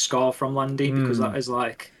got his scar from Landy, because that is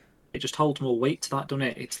like it just holds more weight to that, doesn't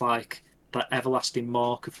it? It's like that everlasting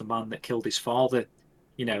mark of the man that killed his father.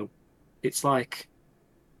 You know, it's like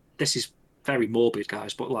this is very morbid,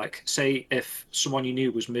 guys, but like, say if someone you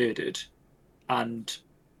knew was murdered, and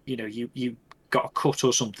you got a cut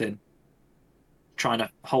or something, trying to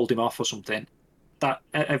hold him off or something. That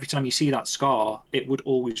every time you see that scar, it would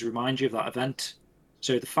always remind you of that event.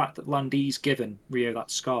 So the fact that Landy's given Rio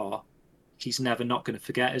that scar, he's never not going to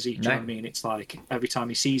forget, is he? Do you know what I mean? It's like every time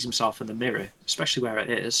he sees himself in the mirror, especially where it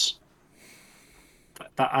is,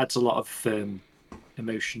 that adds a lot of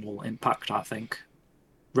emotional impact, I think.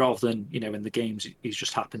 Rather than, in the games, he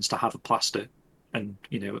just happens to have a plaster and,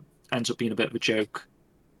 it ends up being a bit of a joke.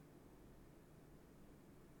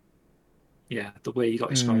 Yeah, the way he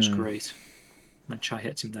got his scar is great. And then Chai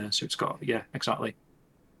hits him there, so it's got, yeah, exactly.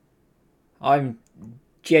 I'm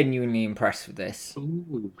genuinely impressed with this.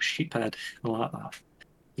 Ooh, sheephead. I like that.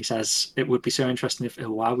 He says, it would be so interesting if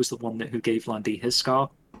I was the one who gave Landy his scar.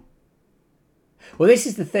 Well, this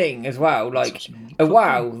is the thing as well. Like,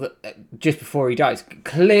 Wow, just before he dies,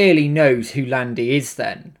 clearly knows who Landy is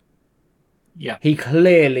then. Yeah. He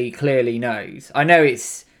clearly knows. I know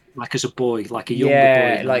it's... Like as a boy, like a younger boy,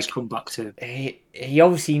 and like, he's come back to... He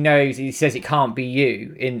obviously knows, he says it can't be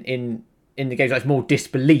you in the games. Like, it's more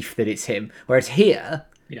disbelief that it's him. Whereas here,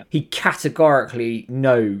 he categorically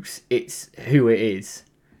knows it's who it is.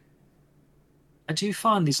 I do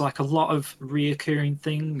find there's like a lot of reoccurring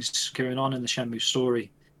things going on in the Shenmue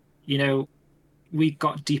story. We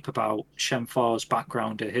got deep about Shenfar's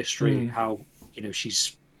background, her history, how,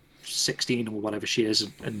 she's 16 or whatever she is,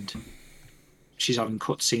 and she's having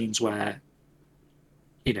cutscenes where,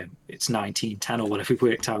 it's 1910 or whatever we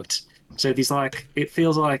worked out. So there's like, it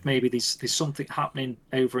feels like maybe there's something happening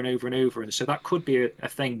over and over and over. And so that could be a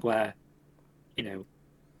thing where,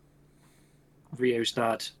 Rio's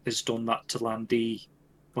dad has done that to Landy's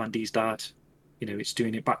dad. It's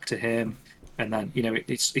doing it back to him. And then,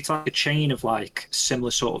 it's like a chain of like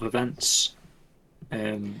similar sort of events.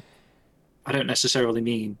 I don't necessarily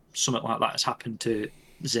mean something like that has happened to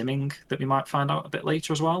Zimming that we might find out a bit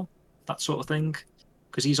later as well. That sort of thing.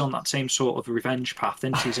 Because he's on that same sort of revenge path,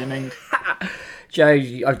 isn't he, Zimming?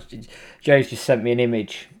 Joe's just sent me an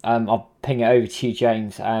image. I'll ping it over to you,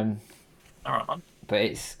 James. All right, man. But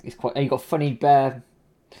it's quite... You got funny bear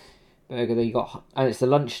burger that you got... And it's the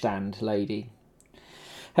lunch stand lady.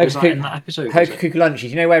 Was that in that episode? Hokakuka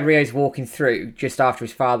Lunches. You know where Rio's walking through just after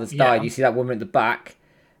his father's died? You see that woman at the back?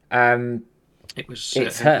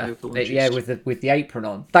 It's her. With the apron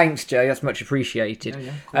on. Thanks, Joe. That's much appreciated.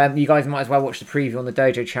 Cool. You guys might as well watch the preview on the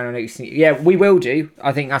Dojo channel. Yeah, we will do.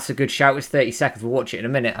 I think that's a good shout. It's 30 seconds. We'll watch it in a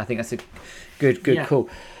minute. I think that's a good call.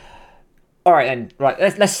 All right, then. Right,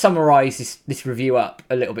 let's summarise this review up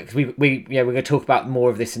a little bit, because we're going to talk about more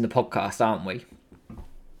of this in the podcast, aren't we?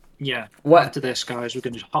 Yeah. After this, guys, we're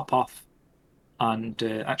going to just hop off and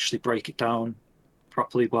actually break it down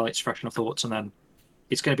properly while it's fresh in our thoughts, and then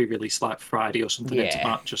it's going to be released like Friday or something. It's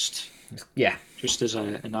not just as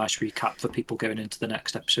a nice recap for people going into the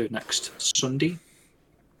next episode next Sunday,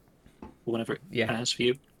 or whenever it airs for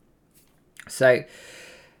you. So,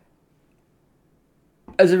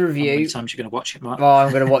 as a review, how many times are you going to watch it, Matt? Well,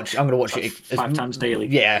 I'm going to watch it 5 times daily.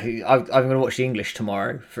 Yeah, I'm going to watch the English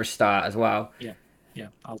tomorrow for a start as well. Yeah,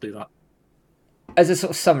 I'll do that. As a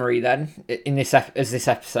sort of summary, then, in this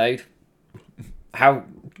episode, how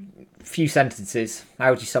few sentences? How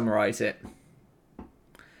would you summarise it?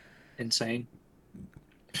 Insane.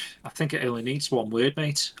 I think it only needs one word,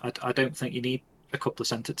 mate. I don't think you need a couple of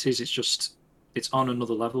sentences. It's on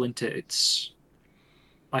another level, isn't it? It's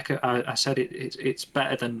like I said, it's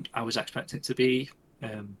better than I was expecting it to be.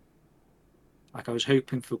 Like I was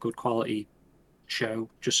hoping for a good quality show,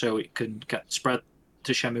 just so it can get spread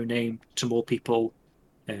to Shenmue name to more people.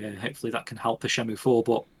 Hopefully that can help the Shenmue 4,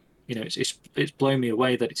 but it's blown me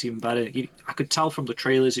away that it's even better. I could tell from the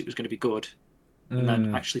trailers it was going to be good, and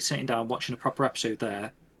then actually sitting down watching a proper episode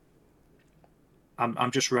there,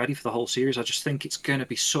 I'm just ready for the whole series. I just think it's going to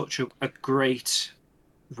be such a great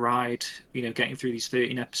ride. Getting through these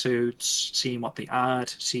 13 episodes, seeing what they add,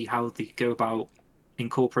 see how they go about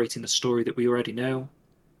incorporating the story that we already know.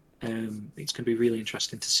 It's going to be really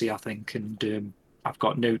interesting to see, I think, and I've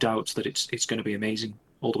got no doubts that it's going to be amazing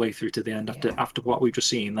all the way through to the end. After what we've just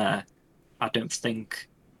seen there, I don't think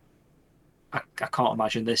I can't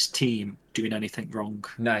imagine this team doing anything wrong.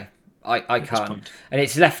 No, I can't. And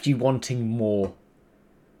it's left you wanting more.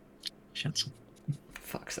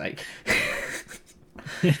 Fuck's sake.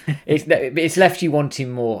 It's left you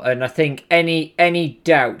wanting more, and I think any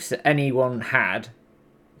doubts that anyone had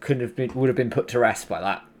would have been put to rest by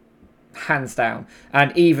that, hands down.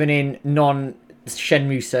 And even in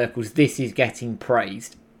Shenmue circles, this is getting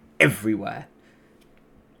praised everywhere.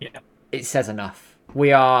 Yeah. It says enough.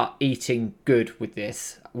 We are eating good with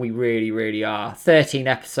this. We really, really are. 13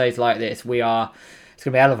 episodes like this, it's going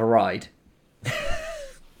to be a hell of a ride.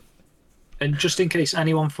 And just in case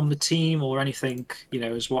anyone from the team or anything,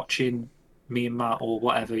 is watching me and Matt or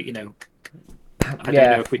whatever, I don't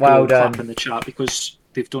know if we can all clap in the chat, because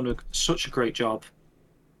they've done such a great job.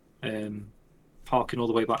 Harking all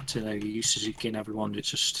the way back to Yu Suzuki and everyone. It's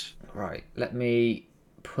just... Right, let me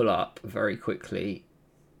pull up very quickly.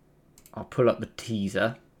 I'll pull up the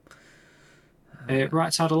teaser.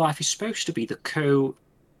 Right Side of Life is supposed to be the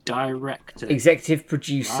co-director. Executive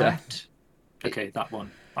producer. Right? Okay, that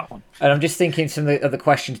one. And I'm just thinking some of the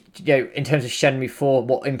questions, in terms of Shenmue 4,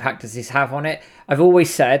 what impact does this have on it? I've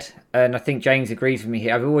always said, and I think James agrees with me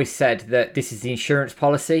here, I've always said that this is the insurance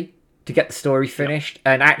policy to get the story finished. Yep.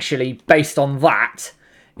 And actually, based on that,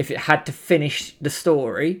 if it had to finish the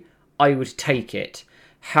story, I would take it.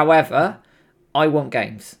 However, I want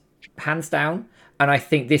games, hands down. And I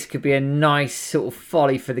think this could be a nice sort of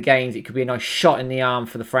folly for the games. It could be a nice shot in the arm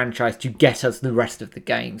for the franchise to get us the rest of the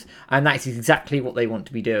games. And that's exactly what they want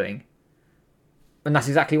to be doing. And that's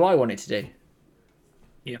exactly what I want it to do.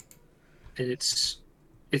 Yeah. It's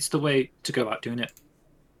the way to go about doing it.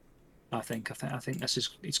 I think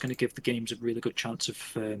it's going to give the games a really good chance of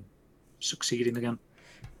succeeding again.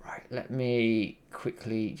 Right, let me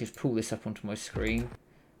quickly just pull this up onto my screen.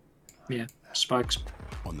 Yeah, Spags.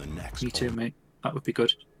 On the next Me too, mate. That would be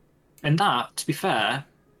good. And that, to be fair,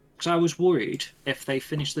 because I was worried if they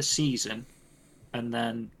finished the season and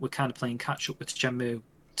then we're kind of playing catch up with Shenmue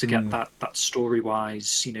to get that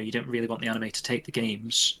story-wise, you don't really want the anime to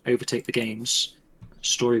overtake the games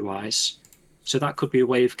story-wise. So that could be a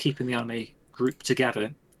way of keeping the anime group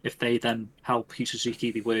together if they then help Yu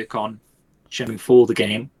Suzuki work on Shenmue for the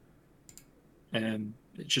game.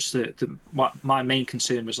 Just my main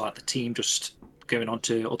concern was like the team just going on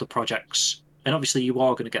to other projects. And obviously you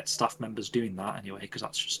are going to get staff members doing that anyway, because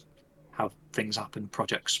that's just how things happen,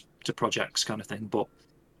 projects to projects kind of thing. But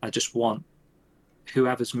I just want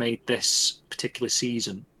whoever's made this particular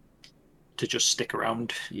season to just stick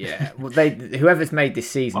around. Yeah, well, whoever's made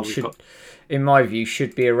this season in my view,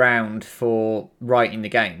 should be around for writing the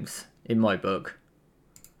games, in my book.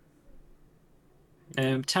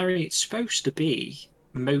 Terry, it's supposed to be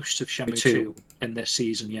most of Shenmue 2 in this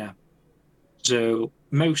season, yeah. So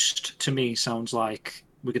most to me sounds like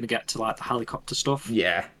we're going to get to like the helicopter stuff,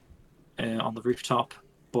 on the rooftop,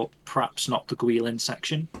 but perhaps not the Guilin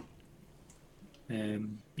section.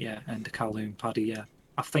 And the Kowloon Paddy. Yeah,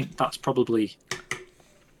 I think that's probably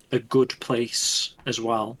a good place as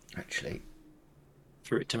well. Actually,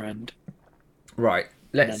 for it to end. Right.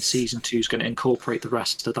 And then season 2 is going to incorporate the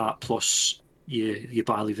rest of that, plus your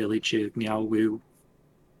Bali Village, your Meow Woo.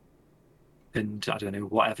 And I don't know,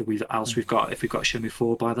 whatever else we've got, if we've got Shenmue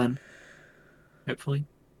 4 by then. Hopefully.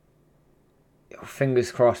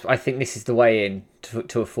 Fingers crossed. I think this is the way in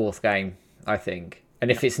to a fourth game, I think.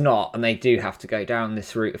 And if it's not, and they do have to go down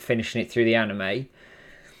this route of finishing it through the anime,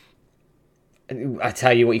 I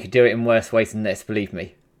tell you what, you could do it in worse ways than this, believe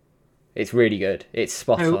me. It's really good. It's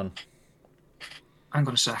spot on. Hang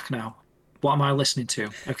on a sec now. What am I listening to?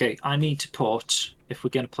 Okay, I need to put, if we're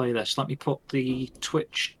going to play this, let me put the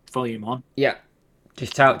Twitch volume on. Yeah.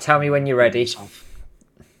 Just tell me when you're ready.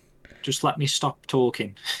 Just let me stop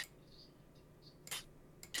talking.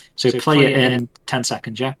 So play it in 10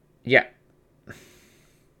 seconds, yeah? Yeah.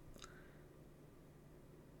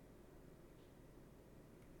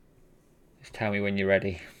 Just tell me when you're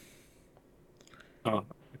ready. Oh,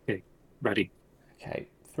 okay. Ready. Okay.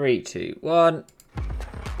 3, 2, 1.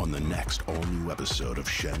 On the next all-new episode of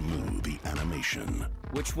Shenmue the Animation.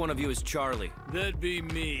 Which one of you is Charlie? That'd be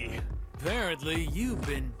me. Apparently, you've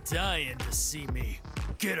been dying to see me.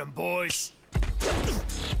 Get 'em, boys!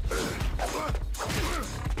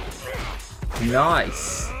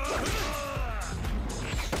 Nice.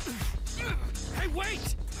 Hey,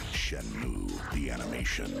 wait! Shenmue the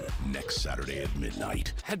Animation. Next Saturday at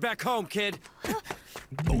midnight. Head back home, kid.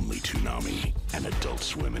 Only Toonami, an Adult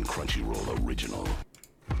Swim and Crunchyroll original.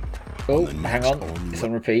 Oh, hang on. It's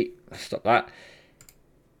on repeat. Stop that.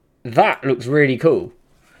 That looks really cool.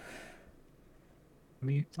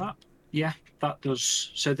 That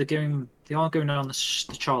does. So they are going on the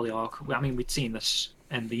Charlie arc. I mean, we'd seen this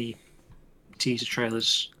in the teaser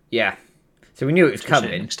trailers. Yeah. So we knew it was coming. To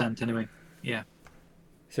a certain extent, anyway. Yeah.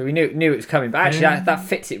 So we knew it was coming. But actually, that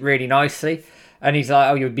fits it really nicely. And he's like,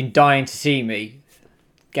 "Oh, you've been dying to see me.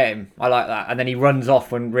 Get him. I like that." And then he runs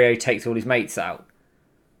off when Ryo takes all his mates out.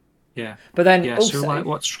 Yeah. But then Yeah, also, so like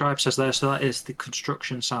what Scribe says there, so that is the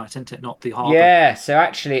construction site, isn't it? Not the harbour. yeah. So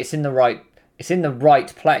actually, it's in the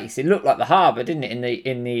right place. It looked like the harbour, didn't it?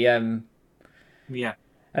 In the Yeah.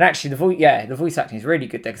 And actually, the voice acting is really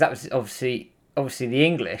good there because that was obviously the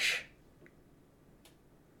English.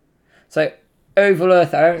 So, Oval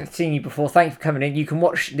Earth, I haven't seen you before. Thank you for coming in. You can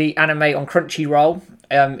watch the anime on Crunchyroll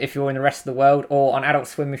if you're in the rest of the world, or on Adult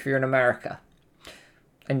Swim if you're in America.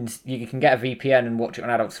 And you can get a VPN and watch it on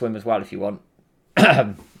Adult Swim as well if you want.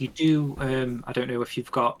 You do. I don't know if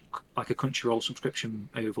you've got like a Crunchyroll subscription,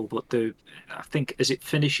 Oval, but I think is it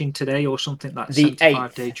finishing today or something? That The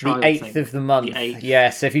 75-day trial the 8th thing? of the month. The 8th. Yeah,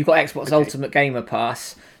 so if you've got Xbox Okay. Ultimate Gamer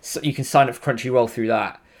Pass, so you can sign up for Crunchyroll through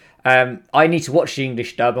that. I need to watch the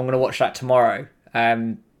English dub. I'm going to watch that tomorrow.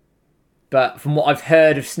 But from what I've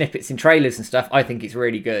heard of snippets in trailers and stuff, I think it's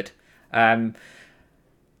really good. I'm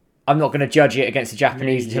not going to judge it against the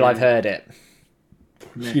Japanese until I've heard it.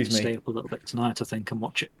 Excuse me. Stay up a little bit tonight, I think, and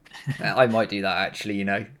watch it. I might do that actually,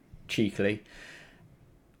 cheekily.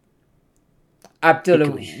 Abdullah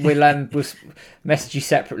will message you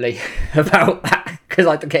separately about that because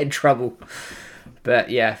I don't get in trouble. But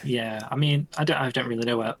yeah. Yeah, I mean, I don't really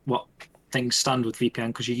know what things stand with VPN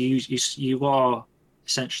because you are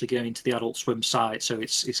essentially going to the Adult Swim site, so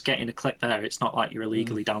it's getting a click there. It's not like you're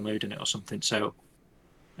illegally downloading it or something. So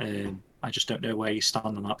I just don't know where you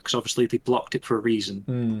stand on that because obviously they blocked it for a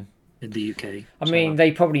reason in the UK. I mean,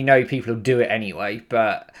 they probably know people will do it anyway,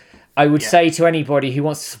 but I would say to anybody who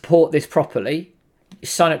wants to support this properly,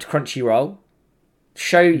 sign up to Crunchyroll.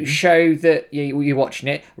 Show that you're watching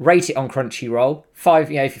it. Rate it on Crunchyroll.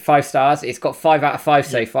 5 stars. It's got 5 out of 5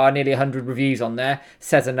 so far. Nearly 100 reviews on there.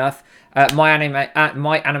 Says enough. My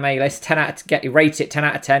anime list. Rate it 10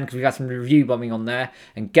 out of 10 because we've had some review bombing on there.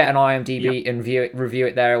 And get an IMDb and review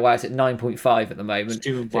it there. Well, it's at 9.5 at the moment.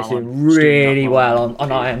 It's doing really well on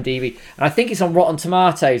IMDb. And I think it's on Rotten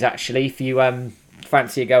Tomatoes actually. If you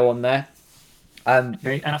fancy a go on there.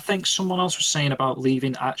 Okay. And I think someone else was saying about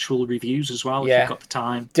leaving actual reviews as well. If you've got the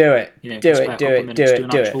time, do it. Do an Do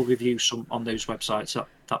actual review on those websites.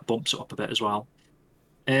 That bumps it up a bit as well.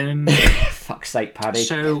 Fuck's sake, Paddy.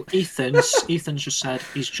 So Ethan's just said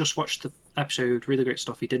he's just watched the episode. Really great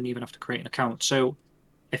stuff. He didn't even have to create an account. So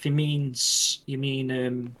if you mean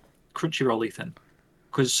Crunchyroll, Ethan.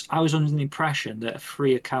 Because I was under the impression that a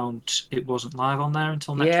free account, it wasn't live on there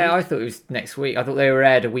until next week. Yeah, I thought it was next week. I thought they were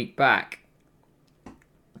aired a week back.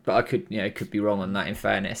 But I could be wrong on that, in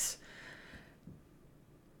fairness.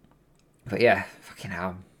 But yeah, fucking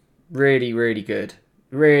hell. Really, really good.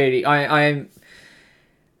 Really, I am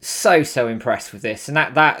so impressed with this. And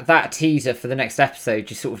that teaser for the next episode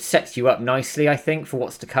just sort of sets you up nicely, I think, for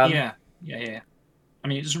what's to come. Yeah. I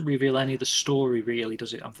mean, it doesn't reveal any of the story, really,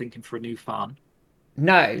 does it? I'm thinking for a new fan.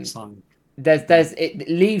 No. It's like, it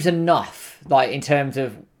leaves enough, like, in terms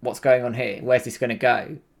of what's going on here. Where's this going to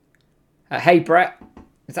go? Hey, Brett.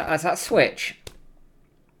 Is that Switch?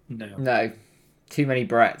 No. Too many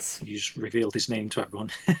Bretts. You just revealed his name to everyone.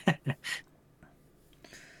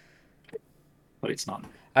 But it's not.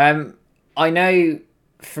 I know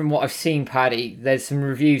from what I've seen, Paddy, there's some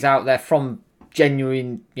reviews out there from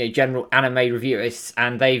genuine, general anime reviewers,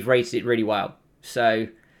 and they've rated it really well. So,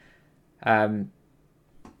 I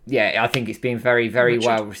think it's been very, very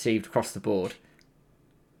well received across the board.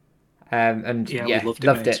 We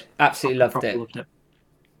loved it. Absolutely loved it.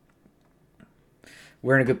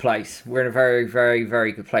 We're in a good place. We're in a very, very,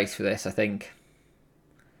 very good place for this, I think.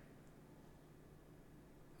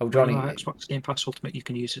 Oh, Johnny. Xbox Game Pass Ultimate, you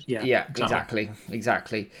can use it. Yeah, exactly.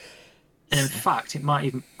 And in fact, it might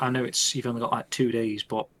even, I know you've only got like 2 days,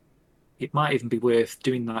 but it might even be worth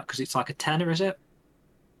doing that because it's like a tenner, is it?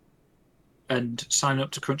 And signing up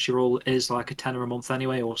to Crunchyroll is like a tenner a month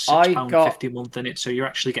anyway, or £6.50 a month in it. So you're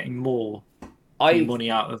actually getting more money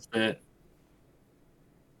out of the.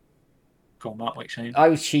 Go on, Matt, what are you saying? I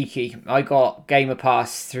was cheeky. I got Gamer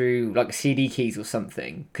Pass through like CD keys or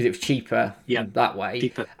something because it was cheaper that way.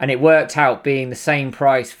 Cheaper. And it worked out being the same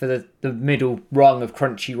price for the middle rung of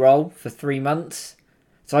Crunchyroll for 3 months.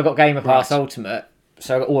 So I got Gamer Pass Ultimate,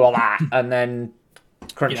 so I got all of that, and then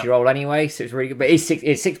Crunchyroll anyway. So it's really good. But it's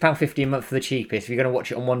 £6.50 a month for the cheapest. If you're going to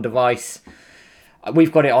watch it on one device,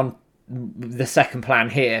 we've got it on the second plan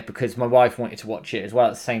here because my wife wanted to watch it as well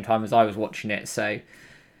at the same time as I was watching it. So.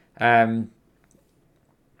 I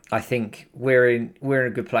think we're in a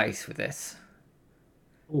good place with this.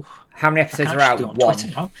 Ooh, how many episodes are out?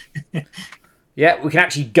 1. Yeah, we can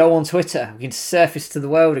actually go on Twitter. We can surface to the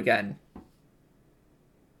world again.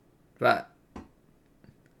 But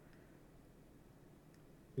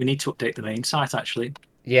we need to update the main site, actually.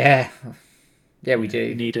 Yeah. Yeah, we do.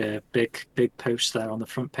 We need a big post there on the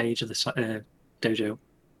front page of the dojo.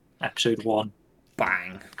 Episode 1.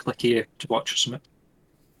 Bang. Click here to watch or something.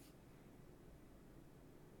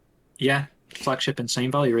 Yeah, flagship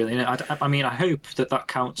insane value, really. I mean, I hope that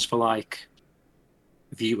counts for like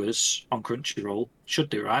viewers on Crunchyroll. Should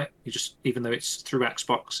do, right? You just, even though it's through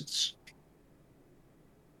Xbox,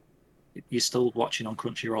 you're still watching on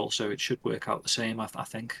Crunchyroll, so it should work out the same. I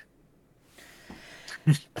think.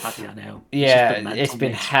 Bloody, I know. Yeah, it's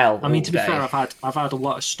been hell. I mean, to be fair, I've had a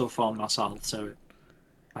lot of stuff on myself, so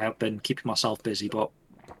I have been keeping myself busy, but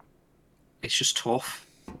it's just tough.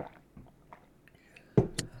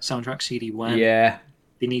 Soundtrack CD when they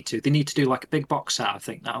need to do like a big box set, I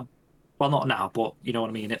think now. Well, not now, but you know what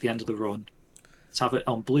I mean. At the end of the run, let's have it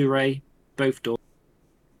on Blu-ray, both done.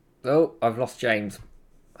 Oh, I've lost James.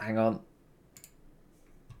 Hang on.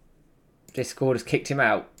 Discord has kicked him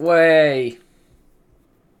out. Way.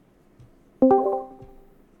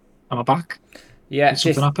 Am I back? Yeah. Did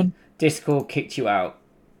something happen? Discord kicked you out.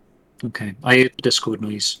 Okay, I heard the Discord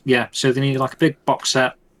noise. Yeah, so they need like a big box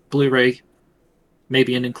set, Blu-ray,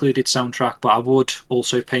 maybe an included soundtrack, but I would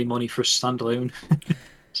also pay money for a standalone.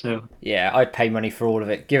 So yeah, I'd pay money for all of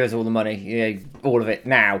it. Give us all the money, yeah, all of it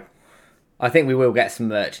now. I think we will get some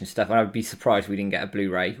merch and stuff, and I would be surprised if we didn't get a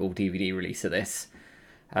Blu-ray or DVD release of this.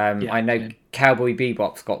 I know Cowboy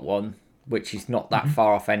Bebop's got one, which is not that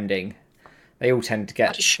far off ending. They all tend to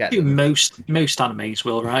get them. Most animes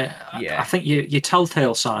will, right? Yeah. I think your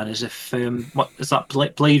telltale sign is if what is that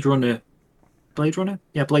Blade Runner?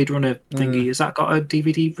 Yeah, Blade Runner thingy. Has that got a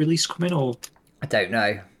DVD release coming, or I don't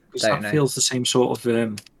know. That feels the same sort of.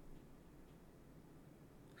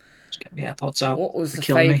 Just get my AirPods out. What was the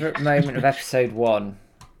favourite moment of episode 1?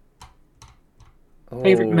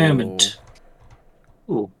 Favourite moment.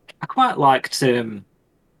 Oh, I quite liked that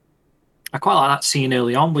scene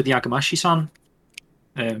early on with Yagamashi-san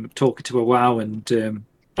talking to a WoW, and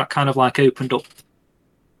that kind of like opened up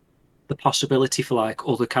the possibility for like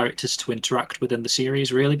other characters to interact within the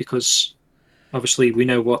series, really, because obviously we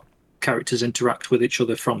know what characters interact with each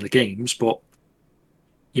other from the games, but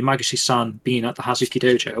Yamagasi-san being at the Hazuki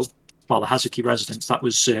Dojo, the Hazuki residence, that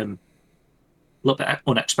was a little bit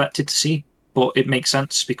unexpected to see, but it makes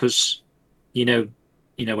sense because you know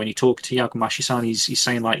when you talk to Yagamashi-san, he's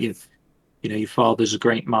saying like your father's a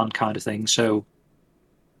great man kind of thing. So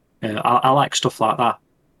I like stuff like that,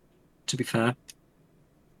 to be fair.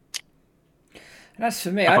 And as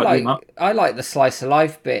for me, I like the slice of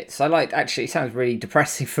life bits. Actually, it sounds really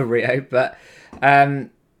depressing for Rio, but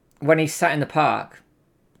when he's sat in the park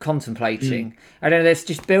contemplating, I don't know, it's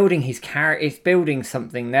just building his character. It's building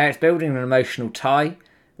something there. It's building an emotional tie,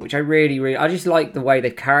 which I really, I just like the way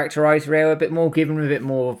they've characterised Rio a bit more, given him a bit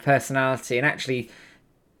more personality, and actually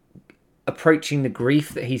approaching the grief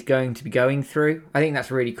that he's going to be going through. I think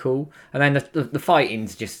that's really cool. And then the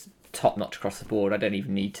fighting's just top notch across the board. I don't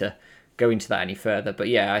even need to go into that any further. But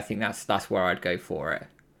yeah, I think that's where I'd go for it.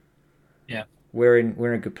 Yeah, we're in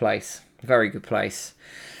a good place, very good place.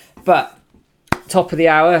 But top of the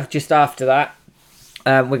hour, just after that,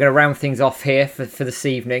 we're going to round things off here for this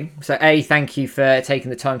evening. So thank you for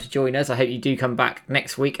taking the time to join us. I hope you do come back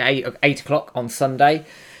next week at 8 o'clock on Sunday,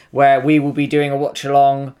 where we will be doing a watch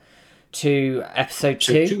along to episode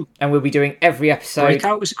 2, and we'll be doing every episode.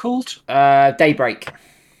 Breakout, was it called? Daybreak.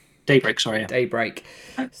 Sorry. Yeah. Daybreak.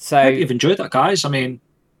 So I hope you've enjoyed that, guys. I mean,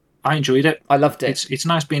 I enjoyed it. I loved it. It's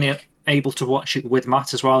nice being able to watch it with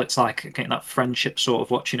Matt as well. It's like getting that friendship sort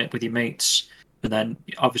of watching it with your mates, and then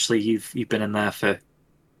obviously you've been in there for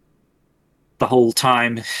the whole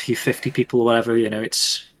time. You 50 people or whatever.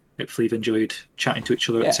 It's hopefully you've enjoyed chatting to each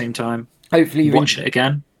other at the same time. Hopefully you've watched it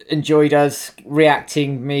again. Enjoyed us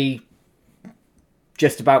reacting, me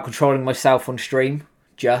just about controlling myself on stream,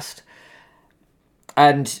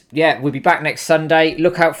 and yeah, we'll be back next Sunday.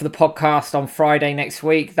 Look out for the podcast on Friday next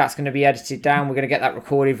week. That's going to be edited down. We're going to get that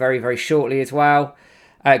recorded very, very shortly as well.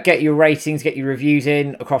 Get your ratings, get your reviews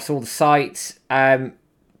in across all the sites. Get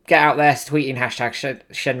out there, tweeting hashtag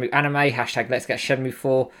Shenmue Anime, hashtag Let's Get Shenmue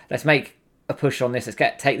 4. Let's make a push on this.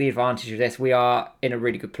 Take the advantage of this. We are in a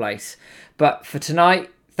really good place. But for tonight,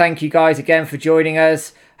 thank you guys again for joining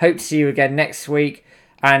us. Hope to see you again next week.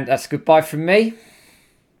 And that's goodbye from me.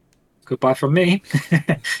 Goodbye from me.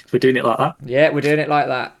 We're doing it like that. Yeah, we're doing it like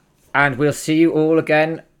that. And we'll see you all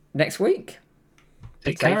again next week.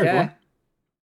 Take care, everyone.